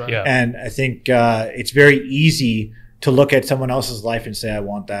world. And I think it's very easy to look at someone else's life and say, I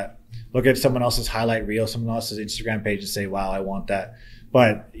want that. Look at someone else's highlight reel, someone else's Instagram page and say, wow, I want that.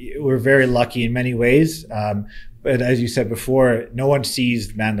 But we're very lucky in many ways. But as you said before, no one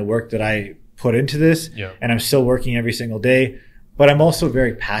sees, man, the work that I put into this. Yeah. And I'm still working every single day. But I'm also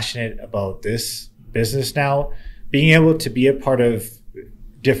very passionate about this business now. Being able to be a part of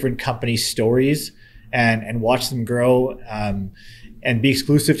different companies' stories and watch them grow and be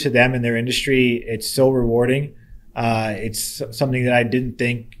exclusive to them in their industry, it's so rewarding. It's something that I didn't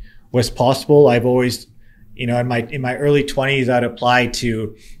think was possible. I've always, you know, in my early 20s, I'd apply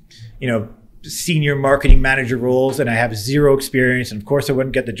to, you know, senior marketing manager roles, and I have zero experience. And of course I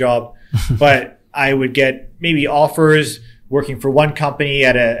wouldn't get the job, but I would get maybe offers working for one company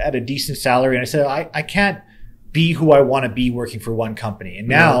at a decent salary. And I said, I can't be who I want to be working for one company. And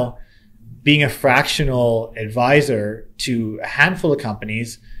now being a fractional advisor to a handful of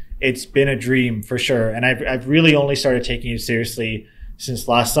companies, it's been a dream for sure. And I've really only started taking it seriously since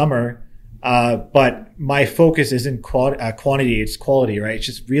last summer. But my focus isn't quantity, it's quality, right? It's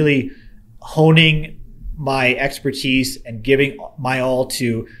just really honing my expertise and giving my all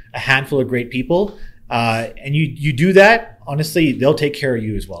to a handful of great people. And you do that, honestly, they'll take care of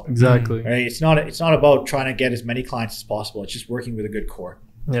you as well. Exactly. Right? It's not about trying to get as many clients as possible. It's just working with a good core.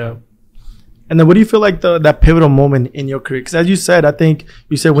 Yeah. And then what do you feel like that pivotal moment in your career? Because as you said, I think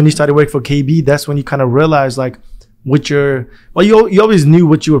you said when you started working for KB, that's when you kind of realized like you always knew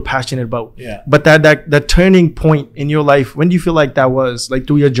what you were passionate about. Yeah. But that turning point in your life, when do you feel like that was, like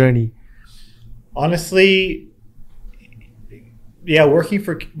through your journey? Honestly, yeah, working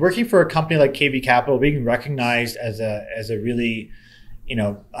for a company like KB Capital, being recognized as a really, you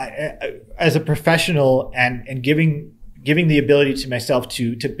know, as a professional and giving the ability to myself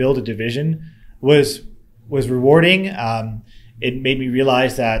to build a division was rewarding. It made me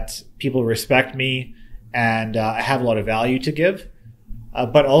realize that people respect me and I have a lot of value to give.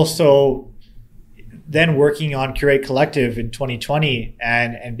 But also then working on Curate Collective in 2020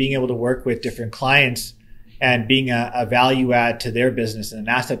 and being able to work with different clients and being a value add to their business and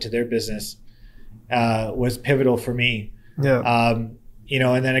an asset to their business was pivotal for me. Yeah. You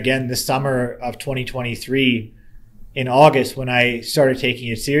know, and then again, the summer of 2023 in August, when I started taking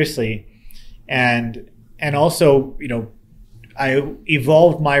it seriously, and also, you know, I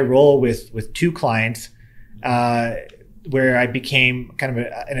evolved my role with two clients where I became kind of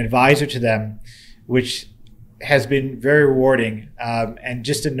an advisor to them, which has been very rewarding. And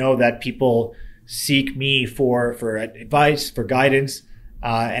just to know that people seek me for advice, for guidance,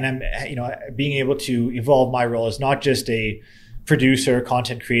 and I'm, being able to evolve my role as not just a producer,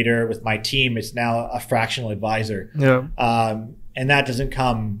 content creator with my team. It's now a fractional advisor. Yeah. And that doesn't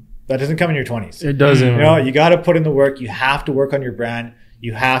come in your 20s. It doesn't. You got to put in the work. You have to work on your brand.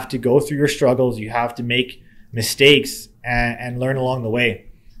 You have to go through your struggles. You have to make mistakes and learn along the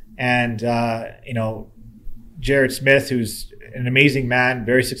way. And, Jared Smith, who's an amazing man,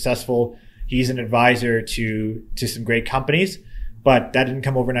 very successful. He's an advisor to some great companies, but that didn't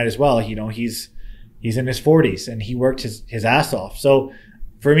come overnight as well. He's in his 40s and he worked his ass off. So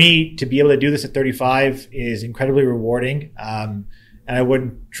for me to be able to do this at 35 is incredibly rewarding. And I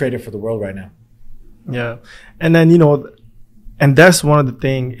wouldn't trade it for the world right now. Yeah. And then, and that's one of the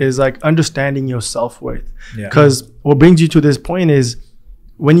things is like understanding your self-worth. Because what brings you to this point is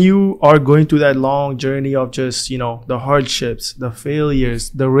when you are going through that long journey of just, the hardships, the failures,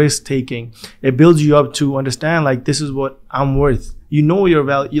 the risk taking, it builds you up to understand like, this is what I'm worth. Your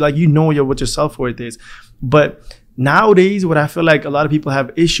value, what your self-worth is. But nowadays, what I feel like a lot of people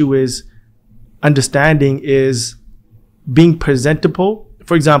have issue is understanding is being presentable.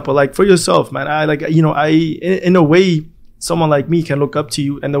 For example, like for yourself, man, in a way, someone like me can look up to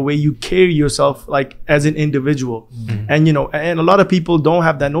you and the way you carry yourself, like as an individual. Mm-hmm. And a lot of people don't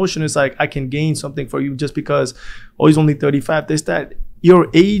have that notion. It's like, I can gain something for you just because, he's only 35, this, that. Your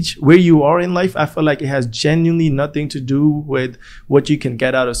age, where you are in life, I feel like it has genuinely nothing to do with what you can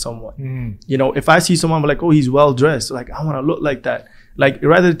get out of someone. Mm. If I see someone like, he's well dressed, like I want to look like that. Like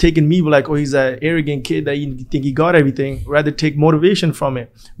rather than taking me like, he's an arrogant kid that you think he got everything, rather take motivation from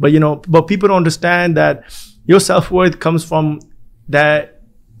it. But but people don't understand that your self-worth comes from that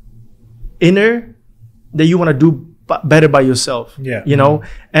inner that you want to do better by yourself. Yeah.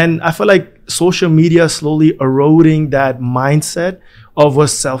 And I feel like social media slowly eroding that mindset of what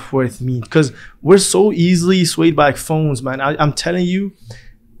self-worth means, because we're so easily swayed by phones, man. I'm telling you,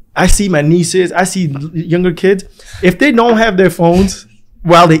 I see my nieces, I see younger kids, if they don't have their phones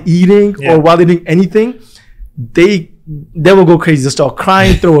while they're eating or while they're doing anything, they will go crazy. They'll start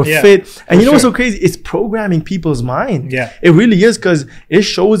crying, throw a fit. And what's so crazy? It's programming people's mind. Yeah, it really is, because it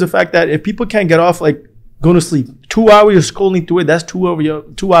shows the fact that if people can't get off, like going to sleep, 2 hours you're scrolling through it, that's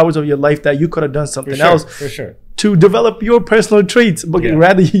 2 hours of your life that you could have done something else to develop your personal traits. But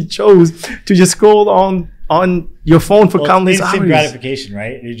rather you chose to just scroll on your phone for countless hours. Instant gratification,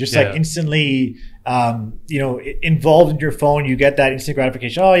 right? You're just like instantly involved in your phone. You get that instant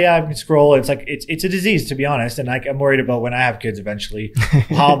gratification. Oh yeah, I can scroll. It's like it's a disease, to be honest. And like I'm worried about when I have kids eventually,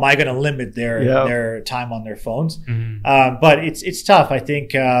 how am I going to limit their time on their phones? Mm-hmm. But it's tough. I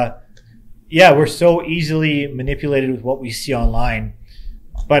think we're so easily manipulated with what we see online.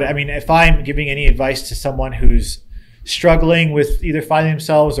 But I mean, if I'm giving any advice to someone who's struggling with either finding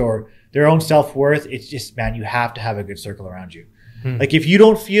themselves or their own self-worth, it's just, man, you have to have a good circle around you. Like if you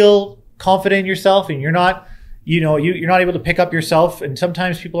don't feel confident in yourself and you're not, you're not able to pick up yourself, and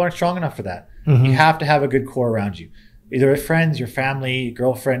sometimes people aren't strong enough for that. Mm-hmm. You have to have a good core around you, either with friends, your family,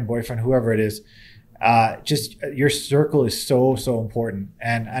 girlfriend, boyfriend, whoever it is. Just your circle is so important,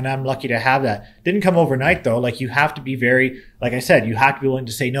 and I'm lucky to have that. Didn't come overnight though. Like you have to be very, like I said, you have to be willing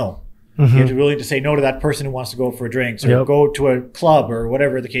to say no. Mm-hmm. You have to be willing to say no to that person who wants to go for drinks or go to a club or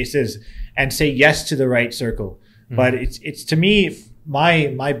whatever the case is, and say yes to the right circle. Mm-hmm. But it's to me,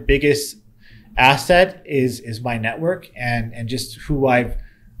 my biggest asset is my network and just who I've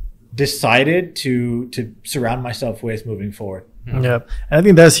decided to surround myself with moving forward. Mm-hmm. Yeah, and I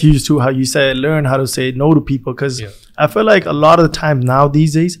think that's huge too, how you said learn how to say no to people, because I feel like a lot of the time now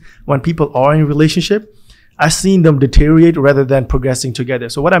these days when people are in a relationship, I've seen them deteriorate rather than progressing together.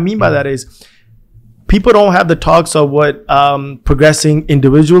 So what I mean by that is people don't have the talks of what progressing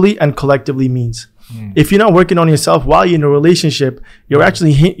individually and collectively means. If you're not working on yourself while you're in a relationship, you're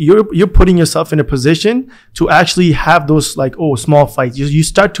actually you're putting yourself in a position to actually have those like small fights. You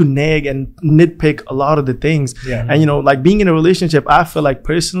start to nag and nitpick a lot of the things. And like being in a relationship, I feel like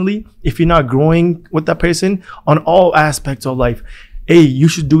personally, if you're not growing with that person on all aspects of life, hey, you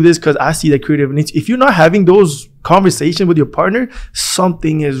should do this because I see the creative needs. If you're not having those conversations with your partner,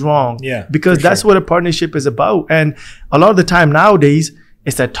 something is wrong. Because that's what a partnership is about. And a lot of the time nowadays,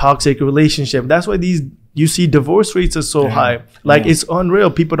 it's that toxic relationship. That's why you see divorce rates are so high. Like it's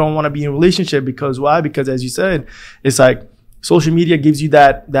unreal. People don't want to be in a relationship because why? Because as you said, it's like social media gives you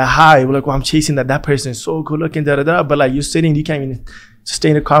that high. We're like, I'm chasing that person is so good looking, but like you're sitting, you can't even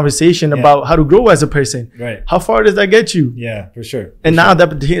sustain a conversation about how to grow as a person. Right. How far does that get you? Yeah, for sure. And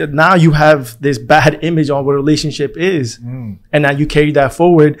now you have this bad image on what a relationship is, and now you carry that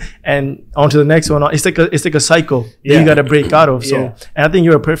forward and onto the next one. It's like a cycle that you got to break out of. So, and I think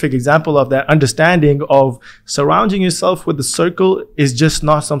you're a perfect example of that understanding of surrounding yourself with the circle is just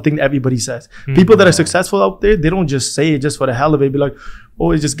not something that everybody says. People that are successful out there, they don't just say it just for the hell of it. Be like,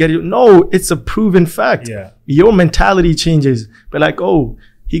 oh, just get it. No, it's a proven fact. Yeah. Your mentality changes. But like, oh,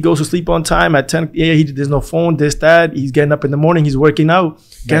 he goes to sleep on time at 10. Yeah, there's no phone, this, that. He's getting up in the morning. He's working out.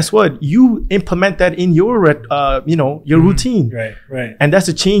 Right. Guess what? You implement that in your, your routine. Right, right. And that's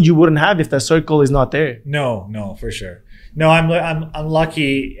a change you wouldn't have if that circle is not there. No, for sure. No, I'm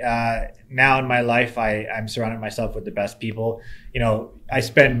lucky. Now in my life, I'm surrounding myself with the best people. You know, I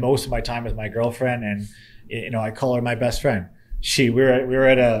spend most of my time with my girlfriend, and you know, I call her my best friend. We were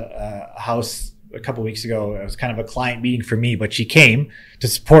at a house a couple of weeks ago. It was kind of a client meeting for me, but she came to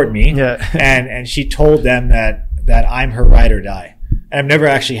support me. Yeah. and she told them that I'm her ride or die. And I've never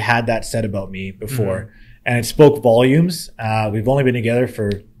actually had that said about me before. And it spoke volumes. We've only been together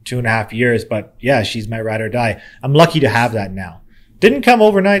for 2.5 years, but yeah, she's my ride or die. I'm lucky to have that now. Didn't come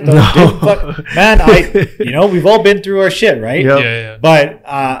overnight though. No. Man, we've all been through our shit, right? Yep. Yeah. But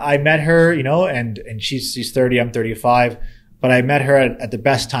I met her, you know, and she's 30, I'm 35. But I met her at the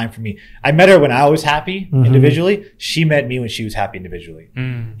best time for me. I met her when I was happy individually. She met me when she was happy individually.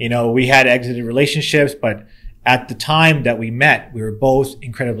 You know, we had exited relationships, but at the time that we met, we were both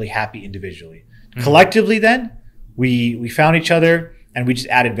incredibly happy individually. Collectively then, we found each other and we just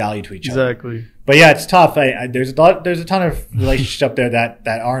added value to each other. Exactly. But yeah, it's tough. There's a ton of relationships up there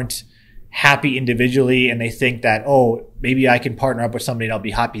that aren't happy individually, and they think that, oh, maybe I can partner up with somebody and I'll be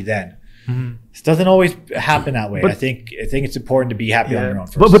happy then. It doesn't always happen that way. But I think it's important to be happy on your own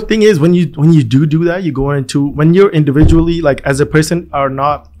first. But the thing is, when you do that, you go into, when you're individually, like as a person, are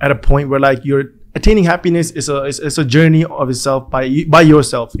not at a point where like you're attaining happiness is a journey of itself by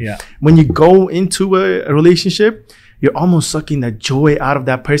yourself. Yeah. When you go into a relationship, you're almost sucking that joy out of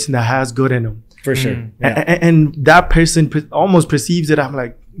that person that has good in them. For sure. Yeah. And that person almost perceives it. I'm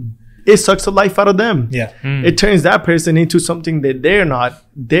like, it sucks the life out of them. Yeah. It turns that person into something that they're not.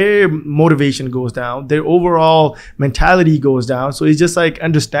 Their motivation goes down. Their overall mentality goes down. So it's just like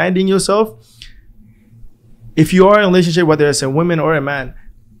understanding yourself. If you are in a relationship, whether it's a woman or a man,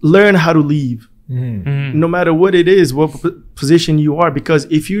 learn how to leave. No matter what it is, what position you are. Because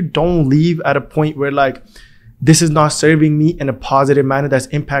if you don't leave at a point where like, this is not serving me in a positive manner that's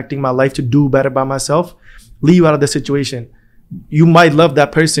impacting my life to do better by myself, leave out of the situation. You might love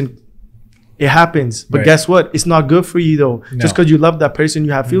that person. It happens. But guess what? It's not good for you though. No. Just because you love that person,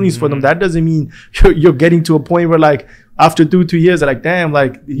 you have feelings for them, that doesn't mean you're getting to a point where like after 2-3 years, they're like, damn,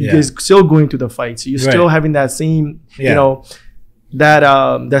 like you're still going through the fights. You're still having that same, you know,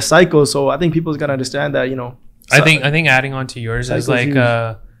 that cycle. So I think people's gonna understand that, you know. I think adding on to yours is like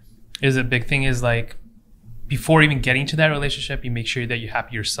is a big thing is like, before even getting to that relationship, you make sure that you're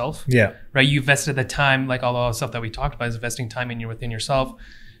happy yourself. Yeah. Right. You invested the time, like all the stuff that we talked about is investing time within yourself,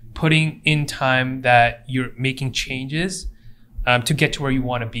 putting in time that you're making changes to get to where you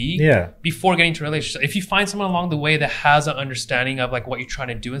want to be. Yeah. Before getting to a relationship. If you find someone along the way that has an understanding of like what you're trying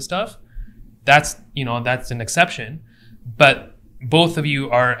to do and stuff, that's an exception. But both of you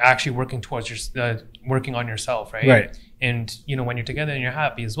are actually working towards working on yourself, right? Right. And you know, when you're together and you're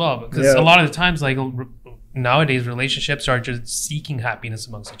happy as well, because a lot of the times, like nowadays, relationships are just seeking happiness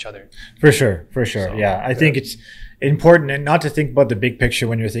amongst each other. For sure. So, yeah, I think it's important and not to think about the big picture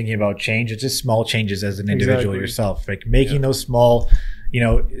when you're thinking about change. It's just small changes as an individual yourself, like making those small, you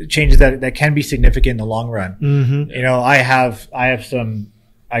know, changes that can be significant in the long run. You know, I have some,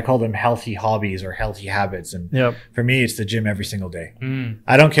 I call them healthy hobbies or healthy habits. And for me, it's the gym every single day.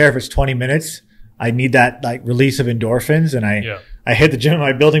 I don't care if it's 20 minutes. I need that like release of endorphins, and I hit the gym in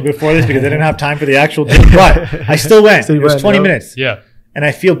my building before this because I didn't have time for the actual gym, but I still went. It was 20 minutes. Yeah. And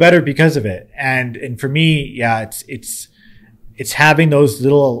I feel better because of it. And for me, it's having those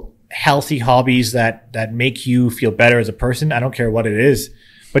little healthy hobbies that make you feel better as a person. I don't care what it is,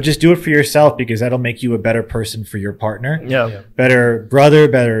 but just do it for yourself because that'll make you a better person for your partner. Yeah. Better brother,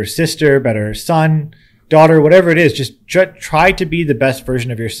 better sister, better son, daughter, whatever it is. Just try to be the best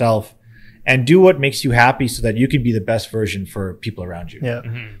version of yourself. And do what makes you happy so that you can be the best version for people around you. Yeah.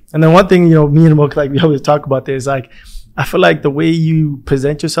 And then one thing, you know, me and Mukh, like we always talk about this, like I feel like the way you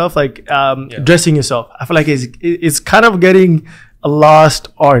present yourself, like dressing yourself, I feel like it's kind of getting a lost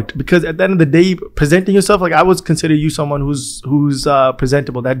art, because at the end of the day, presenting yourself, like I would consider you someone who's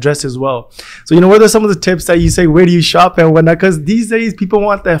presentable, that dresses well. So, you know, what are some of the tips that you say, where do you shop and whatnot? Because these days people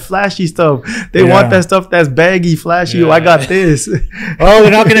want that flashy stuff. They want that stuff that's baggy, flashy. Oh, I got this. Well,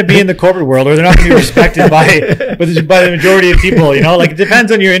 they're not going to be in the corporate world, or they're not going to be respected by the majority of people, you know, like it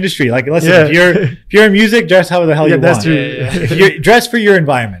depends on your industry. Like, listen, if you're in music, dress how the hell you want. That's true. If you're, dress for your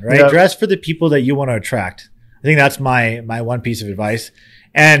environment, right? Dress for the people that you want to attract. I think that's my one piece of advice.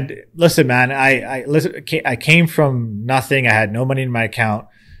 And listen, man, I came from nothing. I had no money in my account.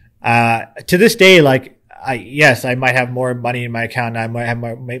 To this day, like I might have more money in my account. And I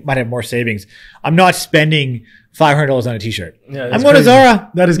might have more savings. I'm not spending $500 on a t-shirt. Yeah, I'm going to Zara.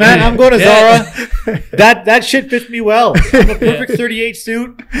 That is, man, I'm going to Zara. That shit fits me well. I'm a perfect 38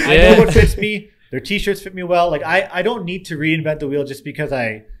 suit. I know what fits me. Their t-shirts fit me well. Like I don't need to reinvent the wheel just because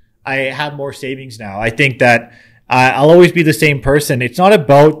I have more savings now. I think that I'll always be the same person. It's not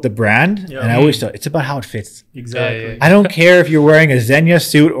about the brand, and I always it's about how it fits. Exactly. I don't care if you're wearing a Xenia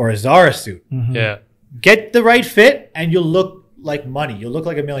suit or a Zara suit. Yeah. Get the right fit, and you'll look like money. You'll look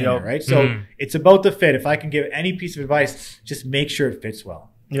like a millionaire, right? So it's about the fit. If I can give any piece of advice, just make sure it fits well.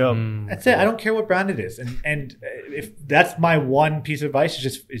 That's it. I don't care what brand it is, and if that's my one piece of advice,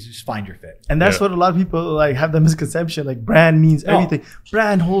 is just find your fit. And that's what a lot of people like have the misconception, like brand means everything.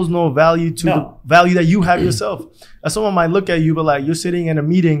 Brand holds no value to the value that you have yourself. Someone might look at you, but like you're sitting in a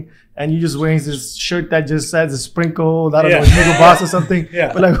meeting and you're just wearing this shirt that just says it's sprinkled, I don't know, Hugo Boss or something.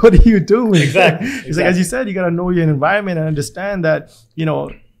 But like, what are you doing? Exactly. It's like, as you said, you got to know your environment and understand that, you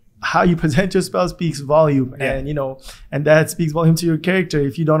know, how you present yourself speaks volume, and you know, and that speaks volume to your character.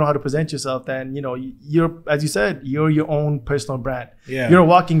 If you don't know how to present yourself, then you know, you're, as you said, you're your own personal brand. You're a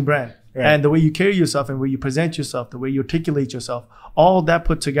walking brand, and the way you carry yourself and where you present yourself, the way you articulate yourself, all that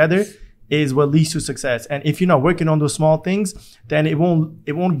put together is what leads to success. And if you're not working on those small things, then it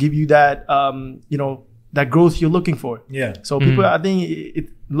won't give you that you know, that growth you're looking for. So people, I think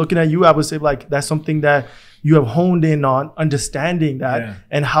looking at you, I would say like that's something that you have honed in on, understanding that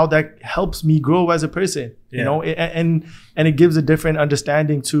and how that helps me grow as a person, you know, and it gives a different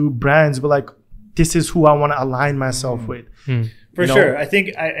understanding to brands, but like, this is who I want to align myself with. For sure. I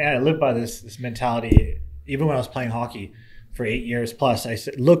think I live by this mentality. Even when I was playing hockey for 8 years plus, I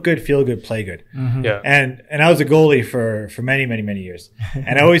said, look good, feel good, play good. And I was a goalie for many years.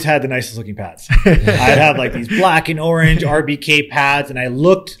 And I always had the nicest looking pads. I'd have like these black and orange RBK pads, and I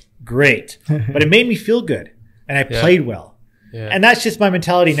looked great, but it made me feel good, and I played well. And that's just my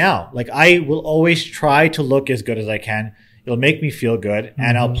mentality now. Like, I will always try to look as good as I can. It'll make me feel good,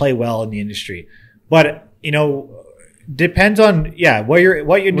 and I'll play well in the industry. But you know, depends on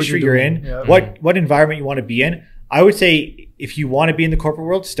what industry you're in, what environment you want to be in. I would say if you want to be in the corporate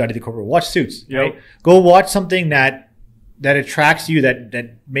world, study the corporate world. Watch Suits. Right? Go watch something that attracts you,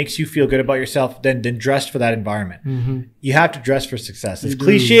 that makes you feel good about yourself, then dress for that environment. You have to dress for success. As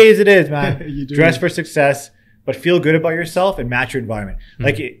cliche as it is, man, dress for success, but feel good about yourself and match your environment.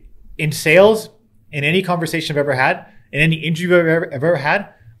 Like in sales, in any conversation I've ever had, in any interview I've ever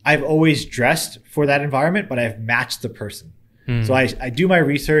had, I've always dressed for that environment, but I've matched the person. So I do my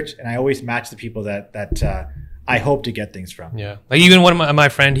research, and I always match the people that I hope to get things from. Like even one of my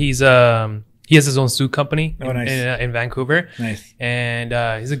friend, he has his own suit company in Vancouver. Nice.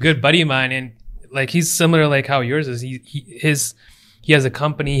 And he's a good buddy of mine, and like he's similar like how yours is. He has a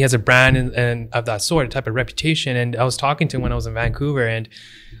company, he has a brand and of that sort, a type of reputation. And I was talking to him when I was in Vancouver, and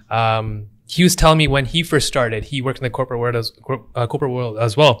he was telling me when he first started, he worked in the corporate world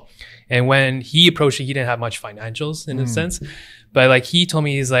as well. And when he approached it, he didn't have much financials in a sense, but like he told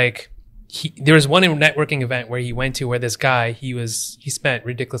me, he's like, there was one networking event where he went to where this guy, he spent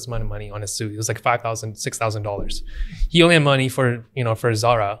ridiculous amount of money on a suit. It was like $5,000, $6,000. He only had money for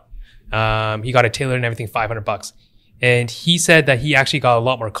Zara. He got it tailored and everything, $500. And he said that he actually got a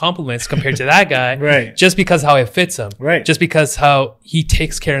lot more compliments compared to that guy, just because how it fits him, just because how he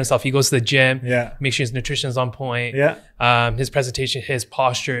takes care of himself. He goes to the gym, makes sure his nutrition is on point, his presentation, his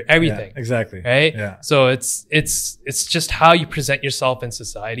posture, everything. Exactly. Right. So it's just how you present yourself in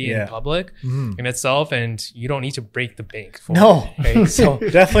society, in public, in itself, and you don't need to break the bank. Right? So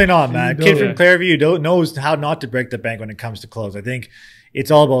definitely not, man. Kid from Clairview knows how not to break the bank when it comes to clothes. I think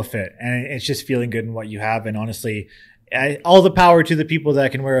it's all about fit, and it's just feeling good in what you have. And honestly, all the power to the people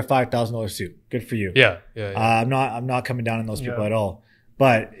that can wear a $5,000 suit. Good for you. I'm not coming down on those people at all.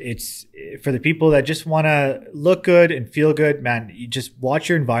 But it's for the people that just want to look good and feel good, man. You just watch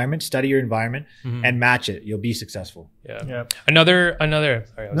your environment, study your environment, and match it. You'll be successful. Another.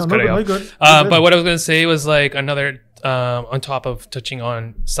 Sorry, I was cutting off. Good. But what I was going to say was like another on top of touching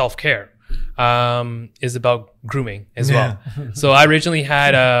on self-care. is about grooming as well. So I originally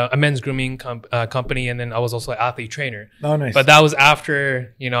had a men's grooming company, and then I was also an athlete trainer. Oh, nice. But that was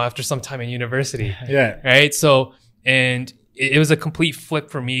after, after some time in university. Right. So, and it was a complete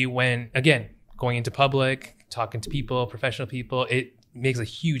flip for me when, again, going into public, talking to people, professional people, it makes a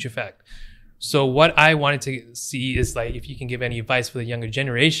huge effect. So what I wanted to see is like, if you can give any advice for the younger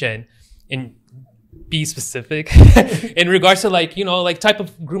generation and be specific in regards to like, like type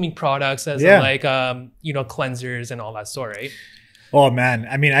of grooming products as in like, cleansers and all that sort, right? Oh man.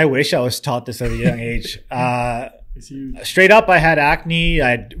 I mean, I wish I was taught this at a young age. Straight up, I had acne. I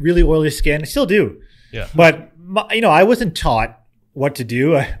had really oily skin. I still do. Yeah. But, I wasn't taught what to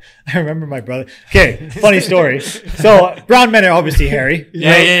do. I remember my brother. Okay, funny story. So brown men are obviously hairy.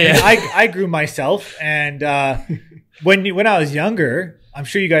 Yeah. I grew myself, and when I was younger, I'm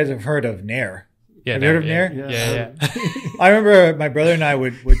sure you guys have heard of Nair. Yeah, have you heard of Nair? Yeah. I remember my brother and I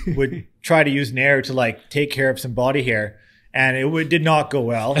would try to use Nair to like take care of some body hair, and it did not go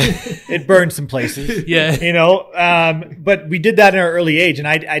well. It burned some places. But we did that in our early age, and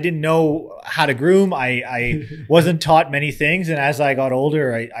I didn't know how to groom. I wasn't taught many things, and as I got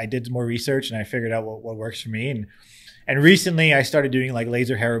older, I did more research and I figured out what works for me. And recently, I started doing like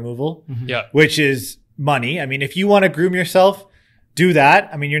laser hair removal, which is money. I mean, if you want to groom yourself, do that.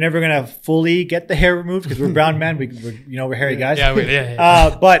 I mean, you're never going to fully get the hair removed because we're brown men. We're hairy guys.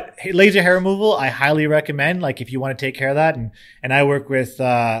 But laser hair removal, I highly recommend, like if you want to take care of that. And I work with,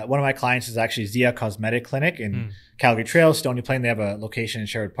 one of my clients is actually Zia Cosmetic Clinic in Calgary Trail, Stony Plain. They have a location in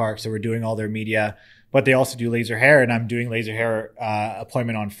Sherwood Park. So we're doing all their media, but they also do laser hair, and I'm doing laser hair,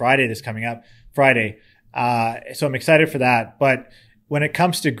 appointment on Friday, this coming up Friday. So I'm excited for that. But when it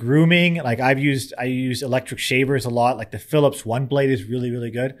comes to grooming, like I use electric shavers a lot. Like the Philips One Blade is really,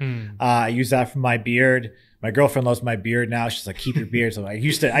 really good. I use that for my beard. My girlfriend loves my beard now. She's like, keep your beard. So I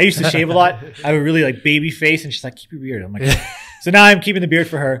used to shave a lot. I have a really like baby face, and she's like, keep your beard. I'm like, so now I'm keeping the beard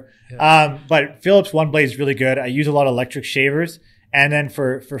for her. But Philips One Blade is really good. I use a lot of electric shavers. And then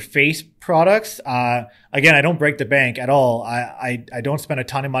for face products, again, I don't break the bank at all. I don't spend a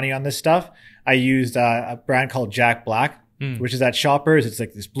ton of money on this stuff. I used a brand called Jack Black, which is at Shoppers. It's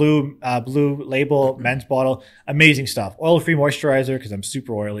like this blue label men's bottle. Amazing stuff. Oil-free moisturizer because I'm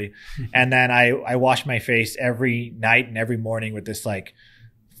super oily. And then I wash my face every night and every morning with this like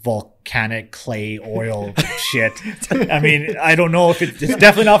volcanic clay oil shit. I mean, I don't know if it's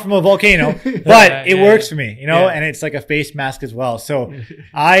definitely not from a volcano, but it works for me, and it's like a face mask as well. So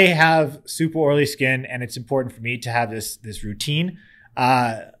I have super oily skin, and it's important for me to have this routine.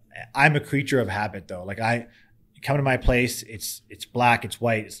 I'm a creature of habit though. Like come to my place, it's black, it's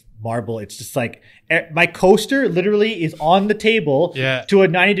white, it's marble. It's just like my coaster literally is on the table to a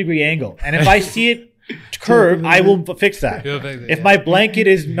 90-degree angle. And if I see it curved, I will fix that. If my blanket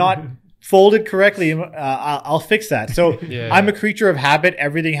is not folded correctly, I'll fix that. So I'm a creature of habit.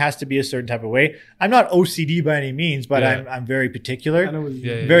 Everything has to be a certain type of way. I'm not OCD by any means, but I'm very particular,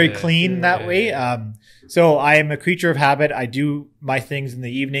 very clean that way. So I am a creature of habit. I do my things in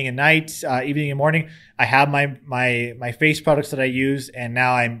the evening and night, evening and morning. I have my face products that I use, and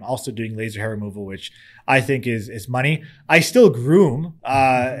now I'm also doing laser hair removal, which I think is money. I still groom,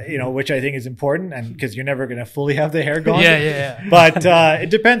 which I think is important, and because you're never going to fully have the hair gone. But it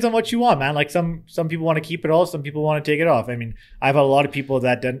depends on what you want, man. Like some people want to keep it all, some people want to take it off. I mean, I've had a lot of people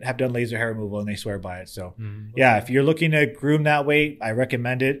that have done laser hair removal and they swear by it. So if you're looking to groom that way, I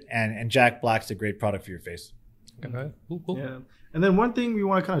recommend it. And Jack Black's a great product for your face. Okay. Cool. Yeah. And then one thing we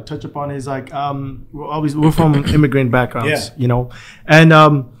want to kind of touch upon is like we're from immigrant backgrounds, and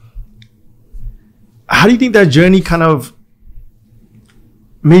how do you think that journey kind of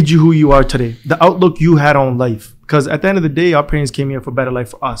made you who you are today? The outlook you had on life, because at the end of the day, our parents came here for better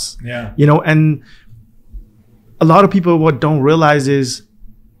life for us. And a lot of people what don't realize is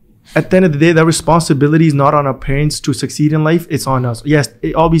at the end of the day, the responsibility is not on our parents to succeed in life. It's on us. Yes,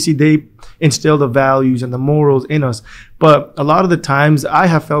 obviously they instill the values and the morals in us. But a lot of the times I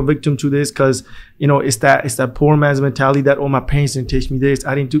have fell victim to this because, it's that poor man's mentality that, my parents didn't teach me this,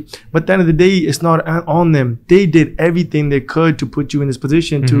 I didn't do. But at the end of the day, it's not on them. They did everything they could to put you in this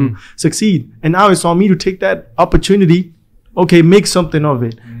position to succeed. And now it's on me to take that opportunity. Okay, make something of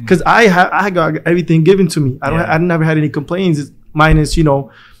it. Because I got everything given to me. I never had any complaints, minus,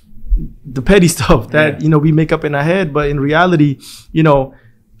 the petty stuff that we make up in our head, but in reality,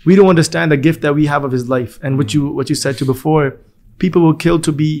 we don't understand the gift that we have of his life. And what you said to before, people will kill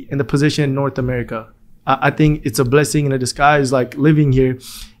to be in the position in North America. I think it's a blessing in a disguise, like living here.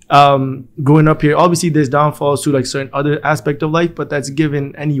 growing up here, obviously there's downfalls to like certain other aspect of life, but that's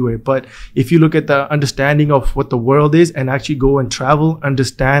given anywhere. But if you look at the understanding of what the world is and actually go and travel,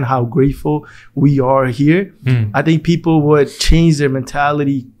 understand how grateful we are here, I think people would change their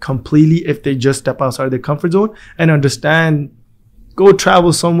mentality completely if they just step outside their comfort zone and understand, go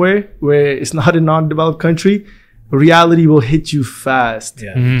travel somewhere where it's not a non-developed country. Reality will hit you fast.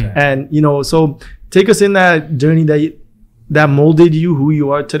 And, you know, so take us in that journey that molded you who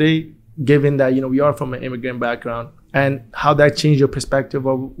you are today, given that, you know, we are from an immigrant background, and how that changed your perspective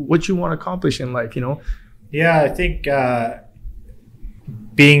of what you want to accomplish in life, you know? Yeah, I think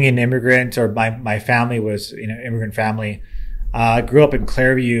being an immigrant, or my family was, you know, immigrant family. I grew up in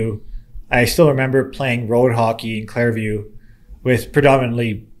Clairview. I still remember playing road hockey in Clairview with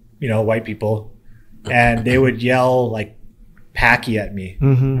predominantly, you know, white people, and they would yell like Paki at me.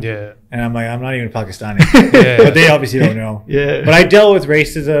 Yeah. And I'm like, I'm not even Pakistani. But they obviously don't know. But I dealt with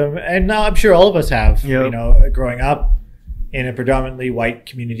racism, and now I'm sure all of us have, you know, growing up in a predominantly white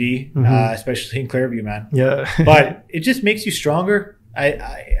community, especially in Clairview, man. But it just makes you stronger.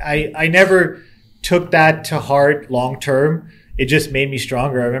 I never took that to heart long term. It just made me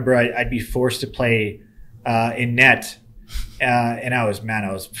stronger. I remember I'd be forced to play in net, and I was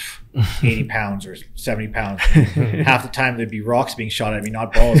 80 pounds or 70 pounds. Half the time there'd be rocks being shot at me,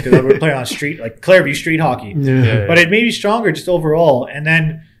 not balls, because I would play on street, like Clairview street hockey. But it made me stronger just overall. And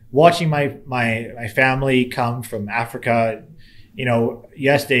then watching my family come from Africa, you know,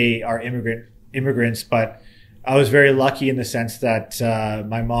 yes, they are immigrants, but I was very lucky in the sense that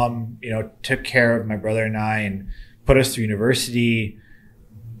my mom, you know, took care of my brother and I and put us through university.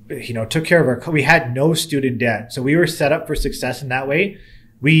 You know, took care of we had no student debt, so we were set up for success in that way.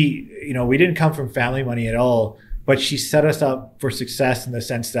 We didn't come from family money at all, but she set us up for success in the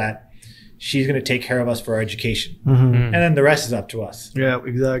sense that she's going to take care of us for our education, and then the rest is up to us. Yeah,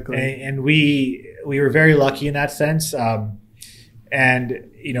 exactly. And we were very lucky in that sense. And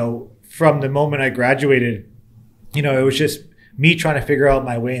you know, from the moment I graduated, you know, it was just me trying to figure out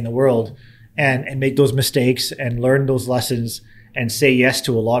my way in the world and make those mistakes and learn those lessons and say yes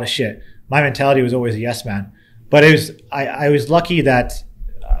to a lot of shit. My mentality was always a yes man, but I was lucky that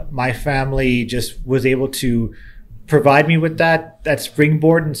my family just was able to provide me with that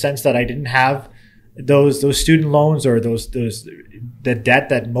springboard, in the sense that I didn't have those student loans or the debt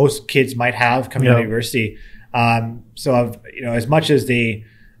that most kids might have coming out of university. So I've, you know, as much as they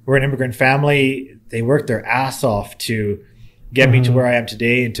were an immigrant family, they worked their ass off to get me to where I am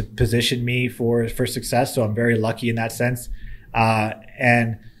today and to position me for success. So I'm very lucky in that sense.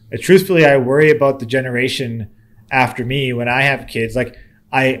 And truthfully, I worry about the generation after me when I have kids. Like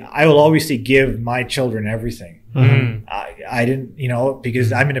I will obviously give my children everything. I didn't, you know,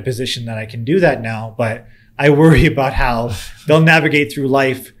 because I'm in a position that I can do that now, but I worry about how they'll navigate through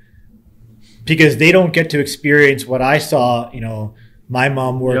life because they don't get to experience what I saw. You know, my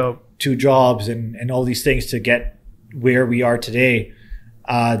mom worked 2 jobs and all these things to get where we are today.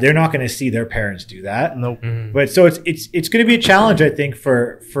 They're not going to see their parents do that. Nope. But so it's going to be a challenge, I think,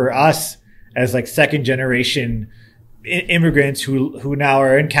 for us as like second generation immigrants who now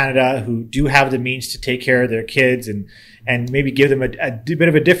are in Canada, who do have the means to take care of their kids and maybe give them a bit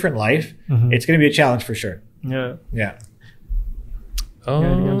of a different life. It's going to be a challenge for sure. Yeah. But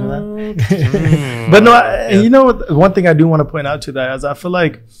no, you know, one thing I do want to point out to that is I feel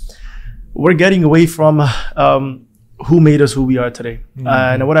like we're getting away from who made us who we are today.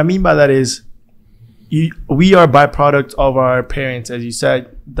 And what I mean by that is we are byproducts of our parents, as you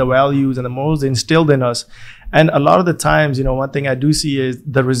said, the values and the morals instilled in us. And a lot of the times, you know, one thing I do see is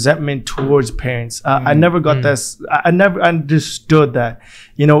the resentment towards parents. I never got this. I never understood that.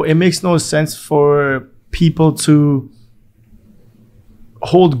 You know, it makes no sense for people to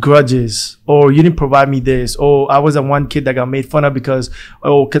hold grudges, or you didn't provide me this, or I was the one kid that got made fun of because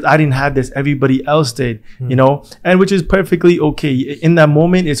I didn't have this, everybody else did, you know, and which is perfectly okay. In that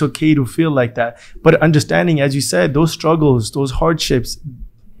moment, it's okay to feel like that. But understanding, as you said, those struggles, those hardships,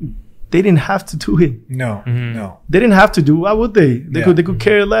 they didn't have to do it. No. They didn't have to do. Why would they? They could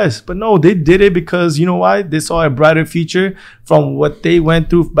care less. But no, they did it because, you know why? They saw a brighter future from what they went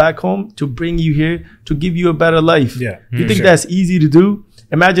through back home to bring you here to give you a better life. You think that's easy to do?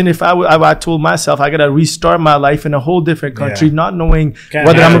 Imagine if I told myself I gotta restart my life in a whole different country, not knowing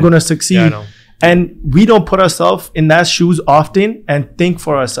whether I'm gonna succeed. And we don't put ourselves in that shoes often and think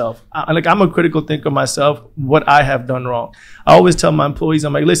for ourselves. Like, I'm a critical thinker myself, what I have done wrong. I always tell my employees,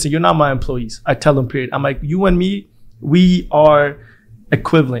 I'm like, listen, you're not my employees. I tell them, period. I'm like, you and me, we are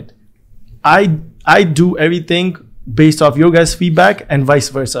equivalent. I do everything based off your guys' feedback and vice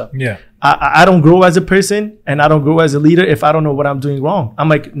versa. I don't grow as a person and I don't grow as a leader if I don't know what I'm doing wrong. I'm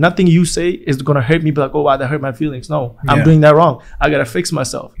like, nothing you say is going to hurt me. Be like, oh, wow, that hurt my feelings. No, I'm doing that wrong. I got to fix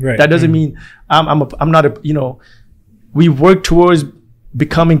myself. Right. That doesn't mean I'm not a, you know, we work towards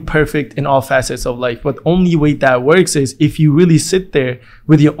becoming perfect in all facets of life. But the only way that works is if you really sit there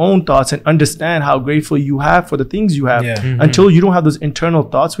with your own thoughts and understand how grateful you have for the things you have. Until you don't have those internal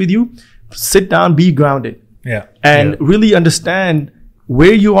thoughts with you, sit down, be grounded. And really understand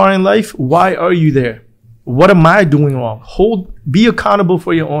where you are in life. Why are you there? What am I doing wrong? Be accountable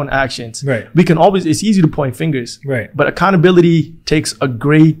for your own actions. We can always, it's easy to point fingers, but accountability takes a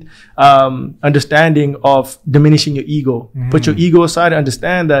great understanding of diminishing your ego. Put your ego aside and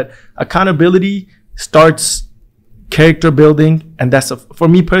understand that accountability starts character building. And that's, for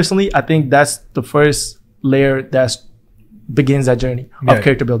me personally, I think that's the first layer that begins that journey of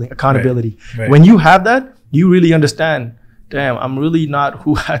character building, accountability. When you have that, you really understand, damn, I'm really not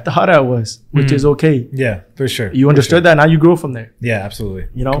who I thought I was, which is okay. Yeah, for sure. You understood that, now you grow from there. Yeah, absolutely.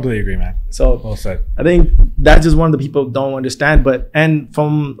 You know? Completely agree, man. So well said. I think that's just one of the people don't understand. And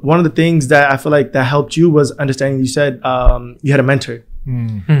from one of the things that I feel like that helped you was understanding, you said you had a mentor.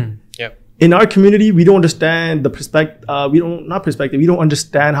 In our community, we don't understand the perspective. We don't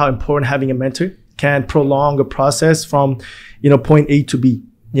understand how important having a mentor can prolong a process from, you know, point A to B.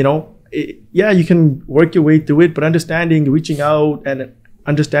 You know, you can work your way through it, but understanding, reaching out and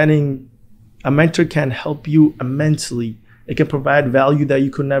understanding a mentor can help you immensely. It can provide value that you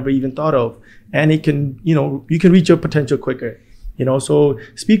could never even thought of. And it can, you know, you can reach your potential quicker, you know. So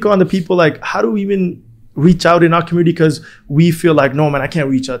speak on the people, like, how do we even reach out in our community? Because we feel like, no, man, I can't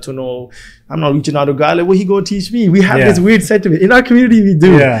reach out to I'm not reaching out to a guy. Like, what he gonna teach me? We have this weird sentiment. In our community, we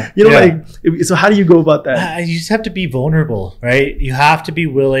do. You know, like, so how do you go about that? You just have to be vulnerable, right? You have to be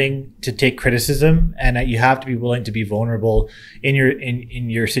willing to take criticism, and you have to be willing to be vulnerable in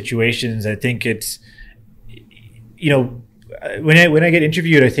your situations. I think it's, you know, when I get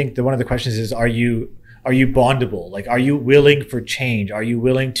interviewed, I think one of the questions is, are you bondable? Like, are you willing for change? Are you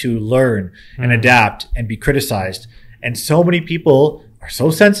willing to learn and adapt and be criticized? And so many people are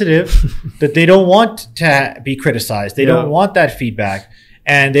so sensitive that they don't want to be criticized. They don't want that feedback,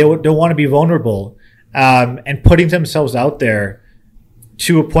 and they don't want to be vulnerable, and putting themselves out there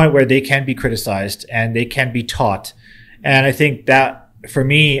to a point where they can be criticized and they can be taught. And I think that for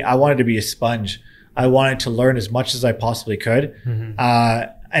me, I wanted to be a sponge. I wanted to learn as much as I possibly could.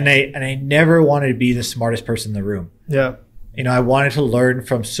 And I never wanted to be the smartest person in the room. You know, I wanted to learn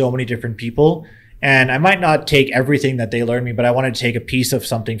from so many different people, and I might not take everything that they learned me, but I wanted to take a piece of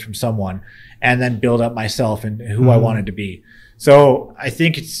something from someone and then build up myself and who I wanted to be. So I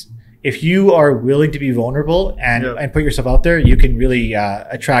think if you are willing to be vulnerable and put yourself out there, you can really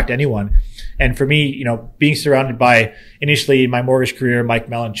attract anyone. And for me, you know, being surrounded by, initially in my mortgage career, Mike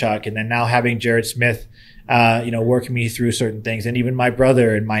Melanchuk, and then now having Jared Smith, you know, working me through certain things, and even my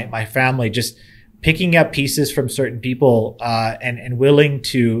brother and my family, just picking up pieces from certain people, and willing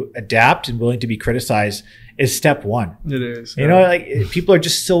to adapt and willing to be criticized is step one. It is. You know, like, people are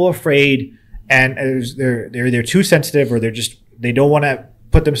just so afraid, and they're too sensitive, or they don't want to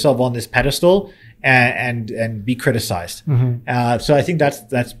put themselves on this pedestal and be criticized. So I think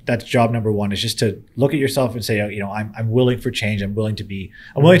that's job number one, is just to look at yourself and say, you know, I'm willing for change. I'm willing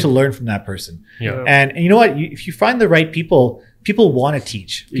to learn from that person. And you know what? If you find the right people want to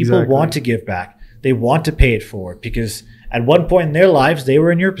teach. People want to give back. They want to pay it forward, because at one point in their lives, they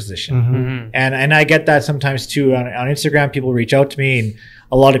were in your position. And I get that sometimes too. On Instagram, people reach out to me, and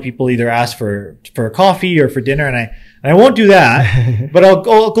a lot of people either ask for a coffee or for dinner, and I won't do that, but I'll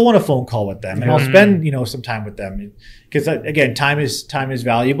go on a phone call with them, and I'll spend, you know, some time with them, because again, time is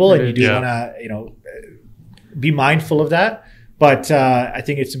valuable, and you do want to, you know, be mindful of that. But I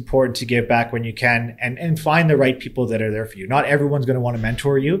think it's important to give back when you can, and find the right people that are there for you. Not everyone's going to want to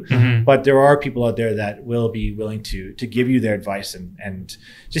mentor you, but there are people out there that will be willing to give you their advice and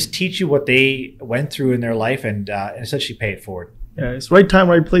just teach you what they went through in their life, and essentially pay it forward. Yeah, it's right time,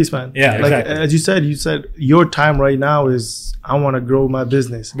 right place, man. Yeah, like, exactly. As you said your time right now is, I want to grow my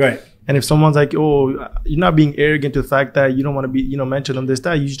business. Right. And if someone's like, oh, you're not being arrogant to the fact that you don't want to be, you know, mention them this,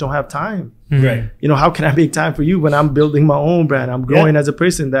 that, you just don't have time. Right. You know, how can I make time for you when I'm building my own brand? I'm growing as a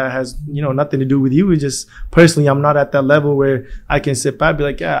person that has, you know, nothing to do with you. It's just, personally, I'm not at that level where I can sit back and be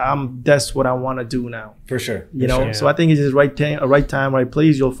like, that's what I want to do now. For sure. You know, so I think it's just right time, right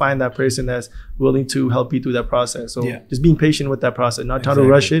place. You'll find that person that's willing to help you through that process. So just being patient with that process, not trying to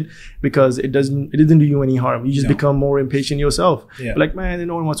rush it, because it doesn't do you any harm. You just become more impatient yourself. Like, man,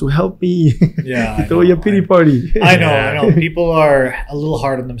 no one wants to help me. Throw your pity party. I know. People are a little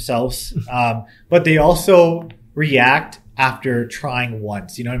hard on themselves, but they also react after trying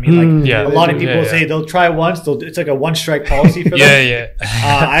once. You know what I mean? Like a lot of people say they'll try once. It's like a one strike policy for them.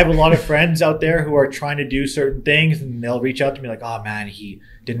 I have a lot of friends out there who are trying to do certain things, and they'll reach out to me like, "Oh man, he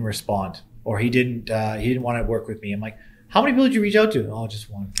didn't respond, or he didn't want to work with me." I'm like, "How many people did you reach out to?" "Oh,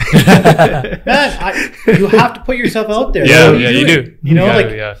 just one." Man, you have to put yourself out there. You do. You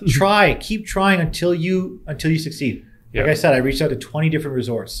know, keep trying until you succeed. Like I said, I reached out to 20 different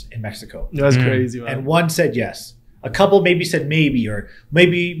resorts in Mexico. That's crazy, man. And one said yes. A couple maybe said maybe, or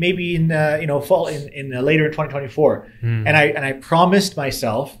maybe in fall in later in 2024. And I promised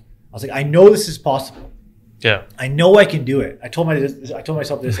myself, I was like, I know this is possible. Yeah, I know I can do it. I told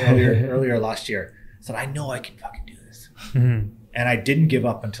myself this earlier last year. I said, I know I can fucking do this. And I didn't give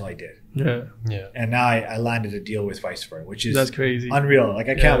up until I did. Yeah. And now I landed a deal with Viceroy, which is that's crazy, unreal. Like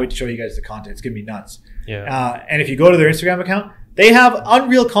I can't wait to show you guys the content. It's gonna be nuts. Yeah. And if you go to their Instagram account, they have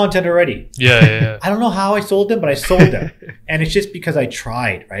unreal content already. Yeah. I don't know how I sold them, but I sold them. And it's just because I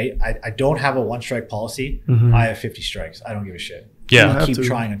tried, right? I don't have a one strike policy. I have 50 strikes. I don't give a shit. Yeah. I'll keep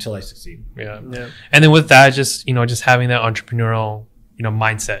trying until I succeed. Yeah. And then with that, just having that entrepreneurial,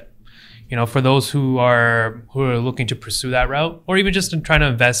 mindset. For those who are looking to pursue that route, or even just in trying to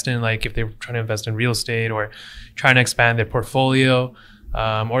invest in, like if they're trying to invest in real estate or trying to expand their portfolio,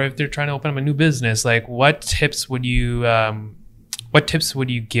 or if they're trying to open up a new business, like what tips would you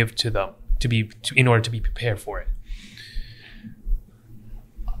give to them in order to be prepared for it?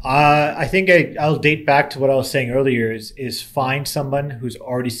 I think I'll date back to what I was saying earlier is find someone who's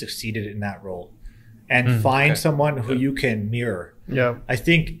already succeeded in that role, and find someone who you can mirror. Yeah, I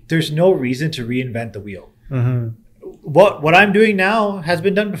think there's no reason to reinvent the wheel. What I'm doing now has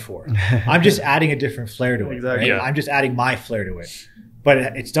been done before. I'm just adding a different flair to it. Exactly. Right? I'm just adding my flair to it, but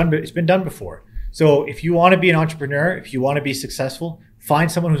it's been done before. So if you want to be an entrepreneur, if you want to be successful,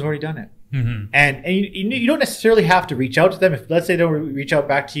 find someone who's already done it. And you don't necessarily have to reach out to them. If let's say they don't reach out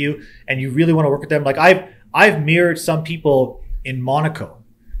back to you and you really want to work with them, like I've mirrored some people in Monaco.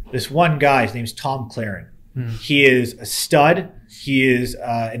 This one guy, his name's Tom Claren. He is a stud. He is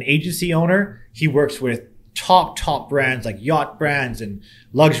an agency owner. He works with top brands like yacht brands and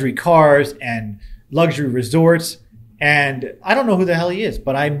luxury cars and luxury resorts. And I don't know who the hell he is,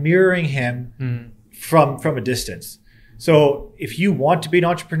 but I'm mirroring him from a distance. So if you want to be an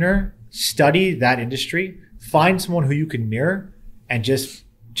entrepreneur, study that industry, find someone who you can mirror, and just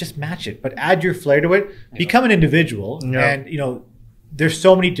match it. But add your flair to it. Become an individual. And there's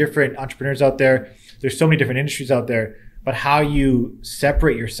so many different entrepreneurs out there. There's so many different industries out there. But how you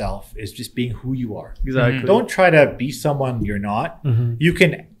separate yourself is just being who you are. Exactly. Don't try to be someone you're not. You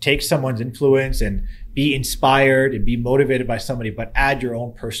can take someone's influence and be inspired and be motivated by somebody, but add your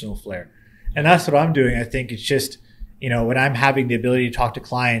own personal flair. And that's what I'm doing. I think it's just, when I'm having the ability to talk to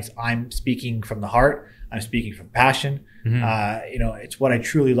clients, I'm speaking from the heart. I'm speaking from passion. It's what I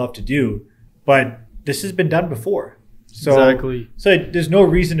truly love to do. But this has been done before. So there's no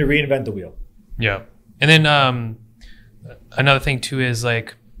reason to reinvent the wheel. Yeah. And then another thing too is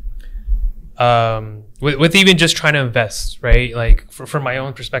like with even just trying to invest, right? Like from my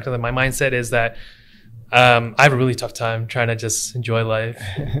own perspective, my mindset is that I have a really tough time trying to just enjoy life.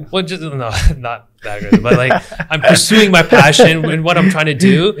 Well, not that good, but like I'm pursuing my passion in what I'm trying to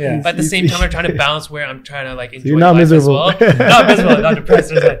do. But at the same time, I'm trying to balance where I'm trying to like enjoy life miserable. as well. Not miserable, not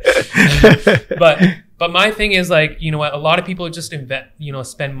depressed. But my thing is like, a lot of people just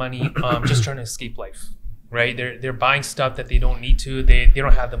spend money just trying to escape life, right? They're buying stuff that they don't need to. They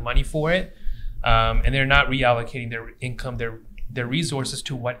don't have the money for it, and they're not reallocating their income, their resources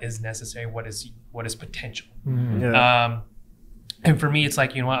to what is necessary, what is potential. And for me, it's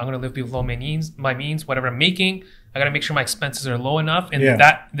like, I'm going to live below my means, whatever I'm making. I got to make sure my expenses are low enough. And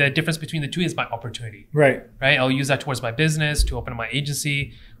that the difference between the two is my opportunity. Right. I'll use that towards my business, to open my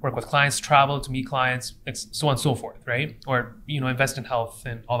agency, work with clients, travel to meet clients, so on and so forth. Right. Or, invest in health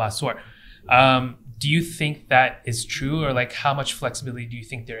and all that sort. Do you think that is true, or like how much flexibility do you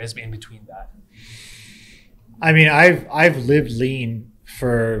think there is in between that? I mean, I've lived lean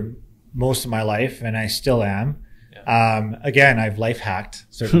for most of my life, and I still am. Again, I've life hacked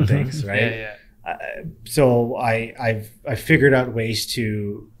certain things, right? So I've figured out ways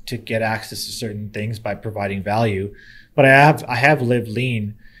to get access to certain things by providing value, but I have lived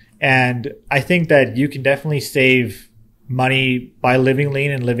lean, and I think that you can definitely save money by living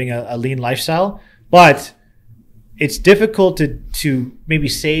lean and living a lean lifestyle, but it's difficult to maybe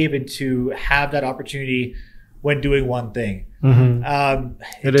save and to have that opportunity when doing one thing.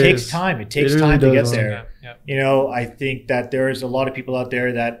 It takes time. It takes time to get there. I think that there is a lot of people out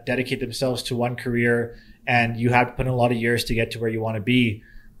there that dedicate themselves to one career, and you have to put in a lot of years to get to where you want to be.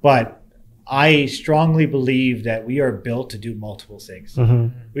 But I strongly believe that we are built to do multiple things.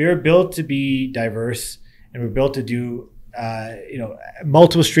 We are built to be diverse, and we're built to do,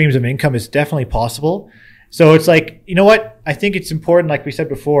 multiple streams of income is definitely possible. So it's like, you know what? I think it's important, like we said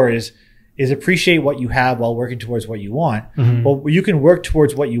before, is appreciate what you have while working towards what you want. Well, you can work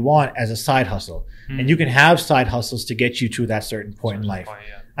towards what you want as a side hustle, and you can have side hustles to get you to that certain point in life.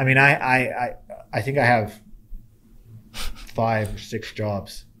 I mean, I think I have 5 or 6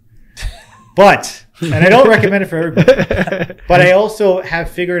 jobs. But, and I don't recommend it for everybody, but I also have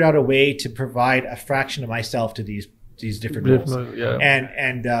figured out a way to provide a fraction of myself to these different roles,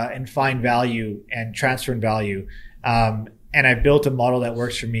 and find value and transfer in value. And I built a model that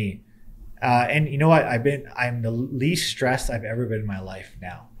works for me. And you know what? I'm the least stressed I've ever been in my life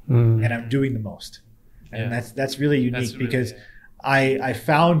now, and I'm doing the most. And that's really unique, because I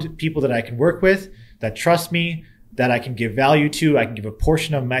found people that I can work with, that trust me, that I can give value to. I can give a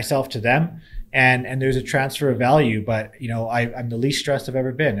portion of myself to them, and there's a transfer of value. But I'm the least stressed I've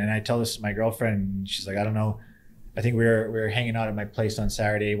ever been. And I tell this to my girlfriend, and she's like, I don't know. I think we were hanging out at my place on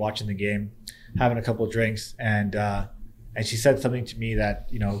Saturday, watching the game, having a couple of drinks, and she said something to me that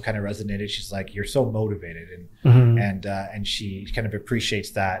kind of resonated. She's like, "You're so motivated," and she kind of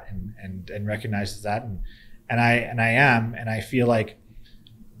appreciates that and recognizes that, and I am, and I feel like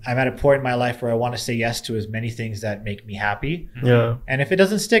I'm at a point in my life where I want to say yes to as many things that make me happy. Yeah. And if it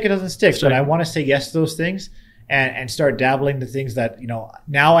doesn't stick, it doesn't stick. But I want to say yes to those things and start dabbling the things that,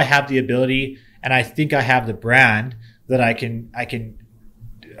 now I have the ability, and I think I have the brand that I can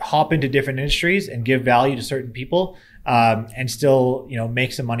hop into different industries and give value to certain people, and still,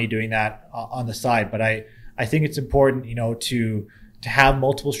 make some money doing that on the side. But I think it's important, to have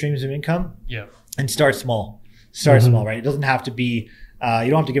multiple streams of income. Yeah. And start small. Small, right? It doesn't have to be, you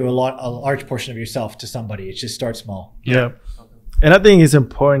don't have to give a large portion of yourself to somebody. It's just start small. Yeah. And I think it's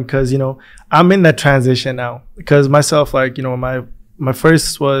important because, I'm in that transition now, because myself, like, my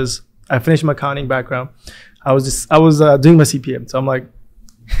first was, I finished my accounting background. I was doing my CPM. So I'm like,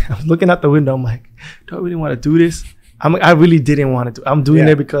 I'm looking out the window. I'm like, do I really want to do this? I really didn't want to do it. I'm doing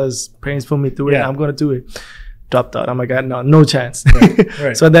it because parents put me through it. And I'm going to do it. Dropped out. I'm like, no chance.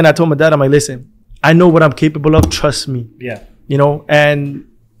 Right. So then I told my dad, I'm like, listen, I know what I'm capable of. Trust me. Yeah. And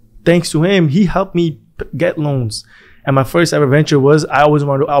thanks to him, he helped me get loans. And my first ever venture was, I always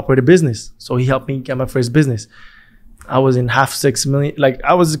wanted to operate a business. So he helped me get my first business. I was in $6 million. Like,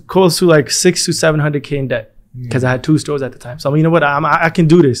 I was close to like 600 to 700K in debt because I had 2 stores at the time. So I'm like, you know what? I can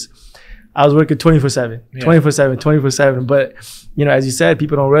do this. I was working 24/7, 24/7. But, as you said,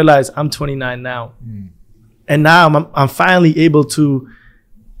 people don't realize I'm 29 now. And now I'm finally able to,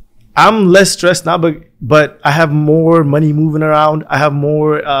 I'm less stressed now, but I have more money moving around. I have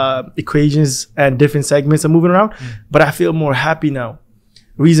more equations and different segments are moving around, but I feel more happy now.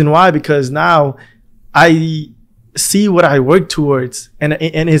 Reason why? Because now I see what I work towards, and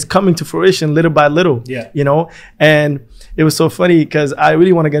it's coming to fruition little by little. And it was so funny because I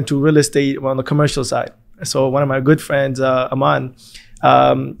really want to get into real estate on the commercial side. So one of my good friends, Aman,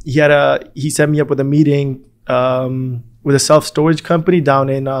 he set me up with a meeting with a self-storage company down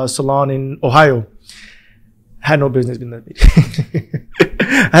in Salon in Ohio. Had no business in that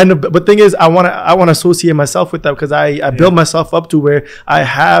meeting. But thing is, I want to associate myself with that because I build myself up to where I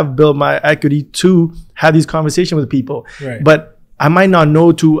have built my equity to have these conversations with people. Right. But I might not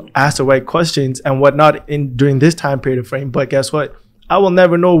know to ask the right questions and whatnot during this time period of frame. But guess what? I will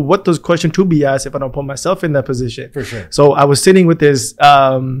never know what those questions to be asked if I don't put myself in that position. For sure. So I was sitting with this.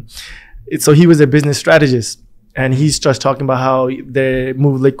 So he was a business strategist. And he's just talking about how they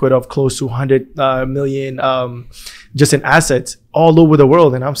move liquid of close to 100 million just in assets all over the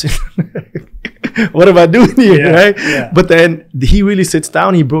world. And I'm saying, what am I doing here, right? Yeah. But then he really sits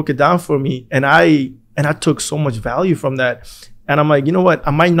down. He broke it down for me. And I took so much value from that. And I'm like, you know what?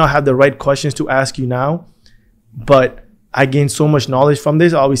 I might not have the right questions to ask you now, but I gained so much knowledge from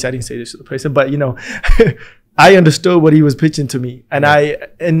this. Obviously, I didn't say this to the person, but, I understood what he was pitching to me. And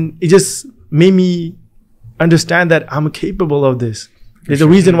and it just made me understand that I'm capable of this. There's a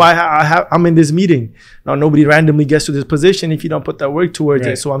reason why I'm in this meeting. Now, nobody randomly gets to this position if you don't put that work towards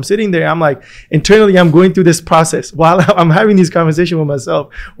it. So I'm sitting there. I'm like, internally, I'm going through this process while I'm having these conversations with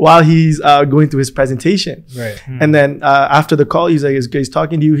myself while he's going through his presentation. Right. And then after the call, he's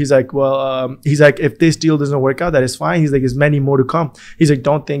talking to you. He's like, well, if this deal doesn't work out, that is fine. He's like, there's many more to come. He's like,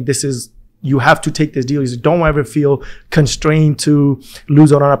 don't think this is, you have to take this deal. He's like, don't ever feel constrained to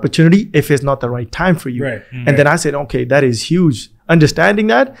lose out on opportunity if it's not the right time for you. Right. And then I said, okay, that is huge. understanding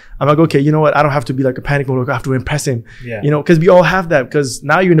that, I'm like, okay, you know what? I don't have to be like a panic mode. I have to impress him. Yeah. You know, because we all have that. Because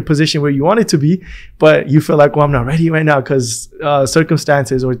now you're in a position where you want it to be, but you feel like, well, I'm not ready right now because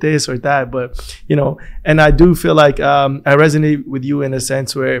circumstances or this or that. But you know, and I do feel like I resonate with you in a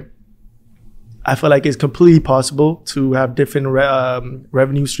sense where I feel like it's completely possible to have different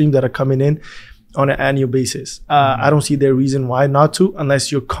revenue streams that are coming in on an annual basis. I don't see the reason why not to, unless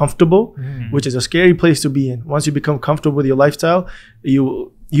you're comfortable, which is a scary place to be in. Once you become comfortable with your lifestyle,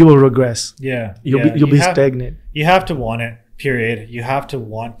 you will regress. You'll be stagnant. You have to want it, period. You have to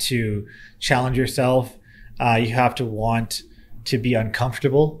want to challenge yourself. You have to want to be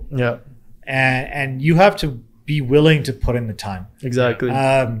uncomfortable. Yeah. And you have to be willing to put in the time. Exactly.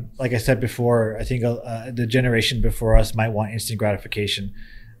 Like I said before, I think the generation before us might want instant gratification.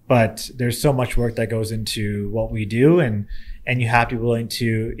 But there's so much work that goes into what we do, and you have to be willing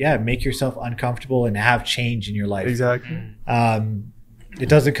to, make yourself uncomfortable and have change in your life. Exactly. It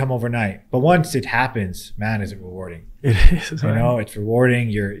doesn't come overnight, but once it happens, man, is it rewarding? It is. You know, it's rewarding.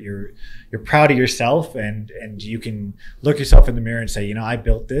 You're proud of yourself, and you can look yourself in the mirror and say, you know, I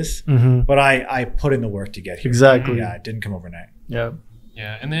built this, but I put in the work to get here. Exactly. Yeah, it didn't come overnight. Yeah.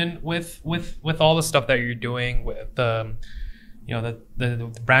 Yeah, and then with all the stuff that you're doing with you know,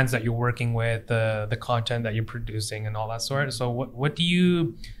 the brands that you're working with, the content that you're producing and all that sort. So what do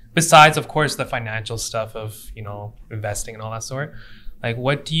you, besides of course the financial stuff of, you know, investing and all that sort, like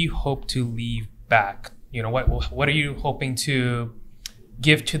what do you hope to leave back? You know, what are you hoping to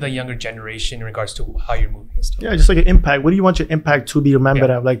give to the younger generation in regards to how you're moving this stuff? Yeah, just like an impact. What do you want your impact to be remembered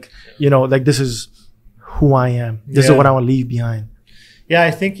of? Like, you know, like this is who I am. This is what I want to leave behind. Yeah,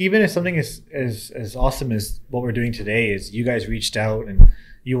 I think even if something as awesome as what we're doing today is you guys reached out and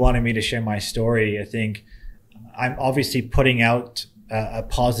you wanted me to share my story, I think I'm obviously putting out a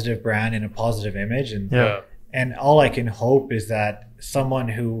positive brand and a positive image. And all I can hope is that someone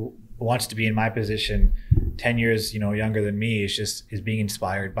who wants to be in my position 10 years, you know, younger than me is being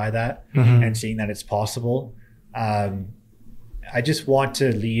inspired by that and seeing that it's possible. I just want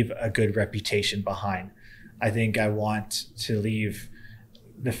to leave a good reputation behind. I think I want to leave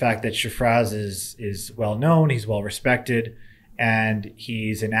the fact that Shafraaz is well known, he's well respected, and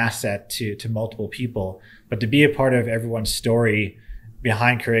he's an asset to multiple people. But to be a part of everyone's story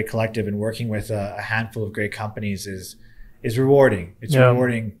behind Curate Collective and working with a handful of great companies is rewarding. It's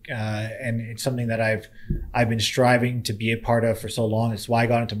rewarding, and it's something that I've been striving to be a part of for so long. It's why I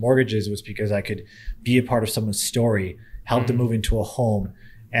got into mortgages, was because I could be a part of someone's story, help them move into a home,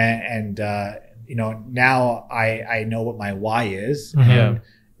 and you know, now I know what my why is. And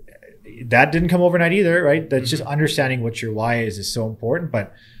that didn't come overnight either, right? That's just understanding what your why is so important,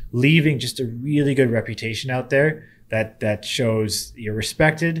 but leaving just a really good reputation out there that shows you're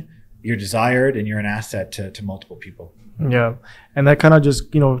respected, you're desired, and you're an asset to multiple people. Yeah. And that kind of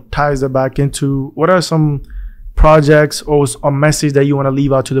just, you know, ties it back into what are some projects or a message that you want to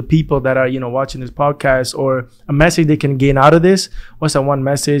leave out to the people that are, you know, watching this podcast, or a message they can gain out of this? What's that one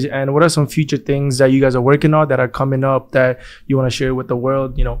message? And what are some future things that you guys are working on that are coming up that you want to share with the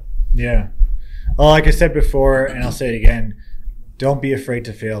world, you know? Yeah. Well, like I said before, and I'll say it again, don't be afraid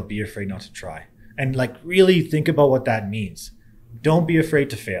to fail. Be afraid not to try. And like really think about what that means. Don't be afraid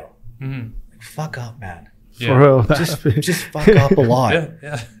to fail. Like, fuck up, man. For real. Just fuck up a lot.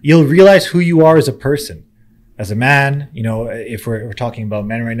 You'll realize who you are as a person. As a man, you know, if we're talking about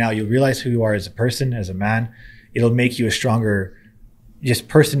men right now, you'll realize who you are as a person, as a man. It'll make you a stronger just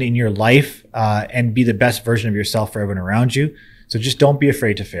person in your life, and be the best version of yourself for everyone around you. So just don't be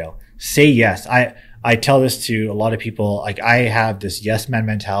afraid to fail. Say yes. I tell this to a lot of people. Like, I have this yes man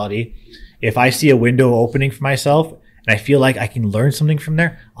mentality. If I see a window opening for myself and I feel like I can learn something from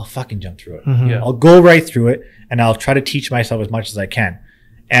there, I'll fucking jump through it. I'll go right through it, and I'll try to teach myself as much as I can.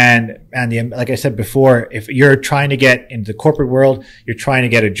 And like I said before, if you're trying to get into the corporate world, you're trying to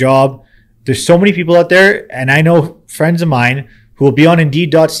get a job, there's so many people out there. And I know friends of mine who will be on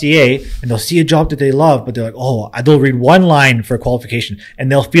Indeed.ca and they'll see a job that they love, but they're like, oh, they'll read one line for a qualification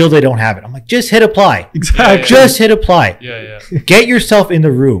and they'll feel they don't have it. I'm like, just hit apply. Exactly. Just hit apply. Get yourself in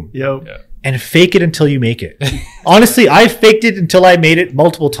the room. And fake it until you make it. Honestly, I faked it until I made it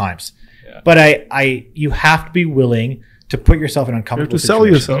multiple times. But you have to be willing to put yourself in uncomfortable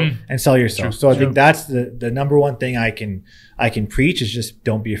situations and sell yourself. So I think that's the number one thing I can preach is just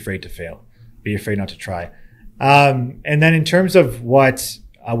don't be afraid to fail. Be afraid not to try. And then in terms of what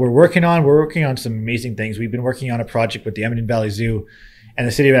we're working on some amazing things. We've been working on a project with the Edmonton Valley Zoo and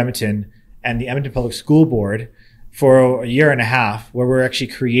the City of Edmonton and the Edmonton Public School Board for a year and a half, where we're actually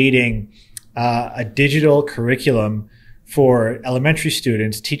creating a digital curriculum for elementary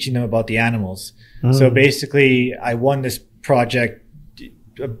students, teaching them about the animals. So basically, I won this project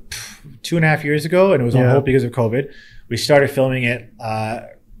 2.5 years ago, and it was on hold because of COVID. We started filming it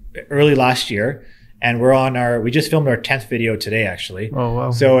early last year, and we just filmed our 10th video today, actually. Oh,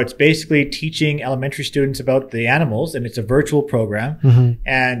 wow. So it's basically teaching elementary students about the animals, and it's a virtual program.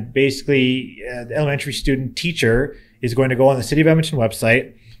 And basically, the elementary student teacher is going to go on the City of Edmonton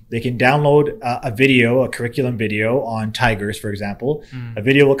website. They can download a curriculum video on tigers, for example. A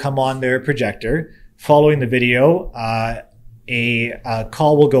video will come on their projector. Following the video, a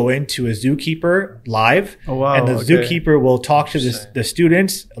call will go into a zookeeper live. Oh, wow. And the zookeeper will talk to the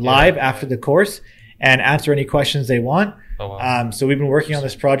students live after the course and answer any questions they want. Oh, wow. So we've been working on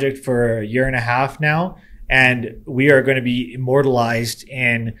this project for 1.5 years now, and we are going to be immortalized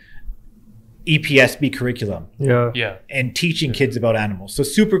in EPSB curriculum. And teaching kids about animals. So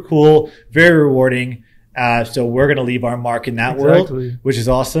super cool, very rewarding. So we're going to leave our mark in that world, which is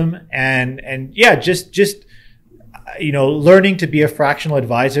awesome. And yeah, just learning to be a fractional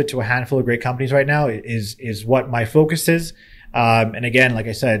advisor to a handful of great companies right now is what my focus is. And again, like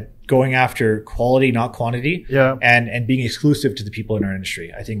I said, going after quality, not quantity, and being exclusive to the people in our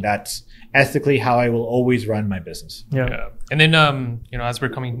industry. I think that's ethically how I will always run my business. And then, as we're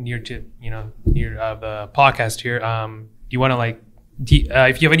coming near to, near the podcast here, do you want to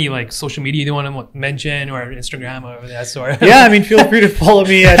if you have any social media you want to mention, or Instagram or that sort? Yeah, I mean, feel free to follow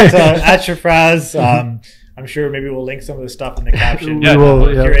me at Shafraaz. I'm sure maybe we'll link some of the stuff in the caption.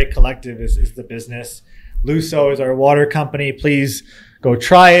 Curate Collective is the business. Lusso is our water company. Please go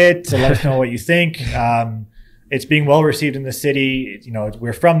try it and let us know what you think. It's being well received in the city.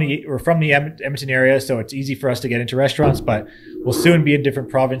 We're from the Edmonton area, so it's easy for us to get into restaurants, but we'll soon be in different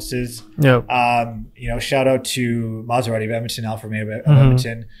provinces. Shout out to Maserati of Edmonton, Alfa of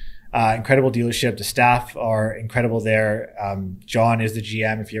Edmonton. Incredible dealership. The staff are incredible there. John is the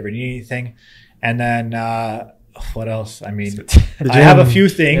GM if you ever need anything. And then what else? I mean, I have a few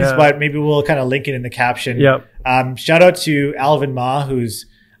things, but maybe we'll kind of link it in the caption. Shout out to Alvin Ma,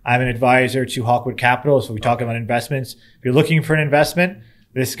 I'm an advisor to Hawkwood Capital. So we talk about investments. If you're looking for an investment,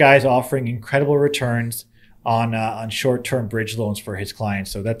 this guy's offering incredible returns on short-term bridge loans for his clients.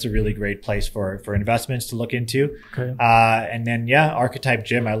 So that's a really great place for investments to look into. And then, Archetype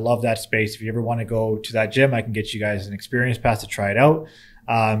Gym. I love that space. If you ever want to go to that gym, I can get you guys an experience pass to try it out.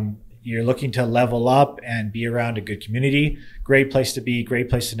 You're looking to level up and be around a good community. Great place to be, great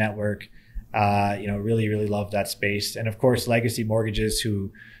place to network. Really, really love that space. And of course, Legacy Mortgages,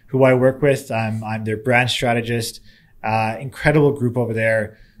 who I work with. I'm their brand strategist. Incredible group over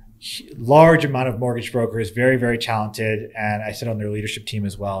there. Large amount of mortgage brokers, very, very talented. And I sit on their leadership team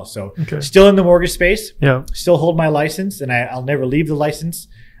as well. So still in the mortgage space. Still hold my license, and I'll never leave the license.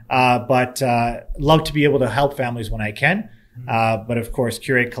 But love to be able to help families when I can. But of course,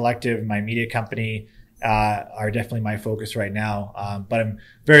 Curate Collective, my media company, are definitely my focus right now. But I'm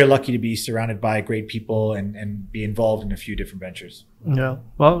very lucky to be surrounded by great people and be involved in a few different ventures.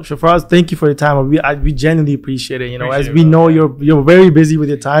 Well, Shafraaz, thank you for your time. We genuinely appreciate it. As we know, you're very busy with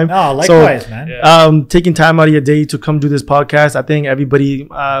your time. No, likewise, man. Taking time out of your day to come do this podcast, I think everybody,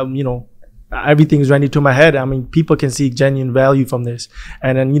 everything's running to my head. I mean, people can see genuine value from this,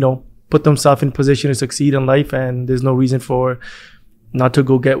 and then put themselves in position to succeed in life, and there's no reason for not to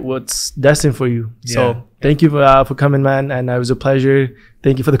go get what's destined for you. So thank you for coming, man, and it was a pleasure.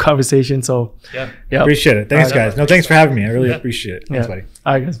 Thank you for the conversation. So appreciate it. Thanks, guys. No, thanks for having me. I really appreciate it. Thanks, buddy.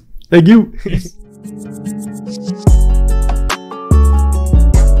 All right, guys. Thank you.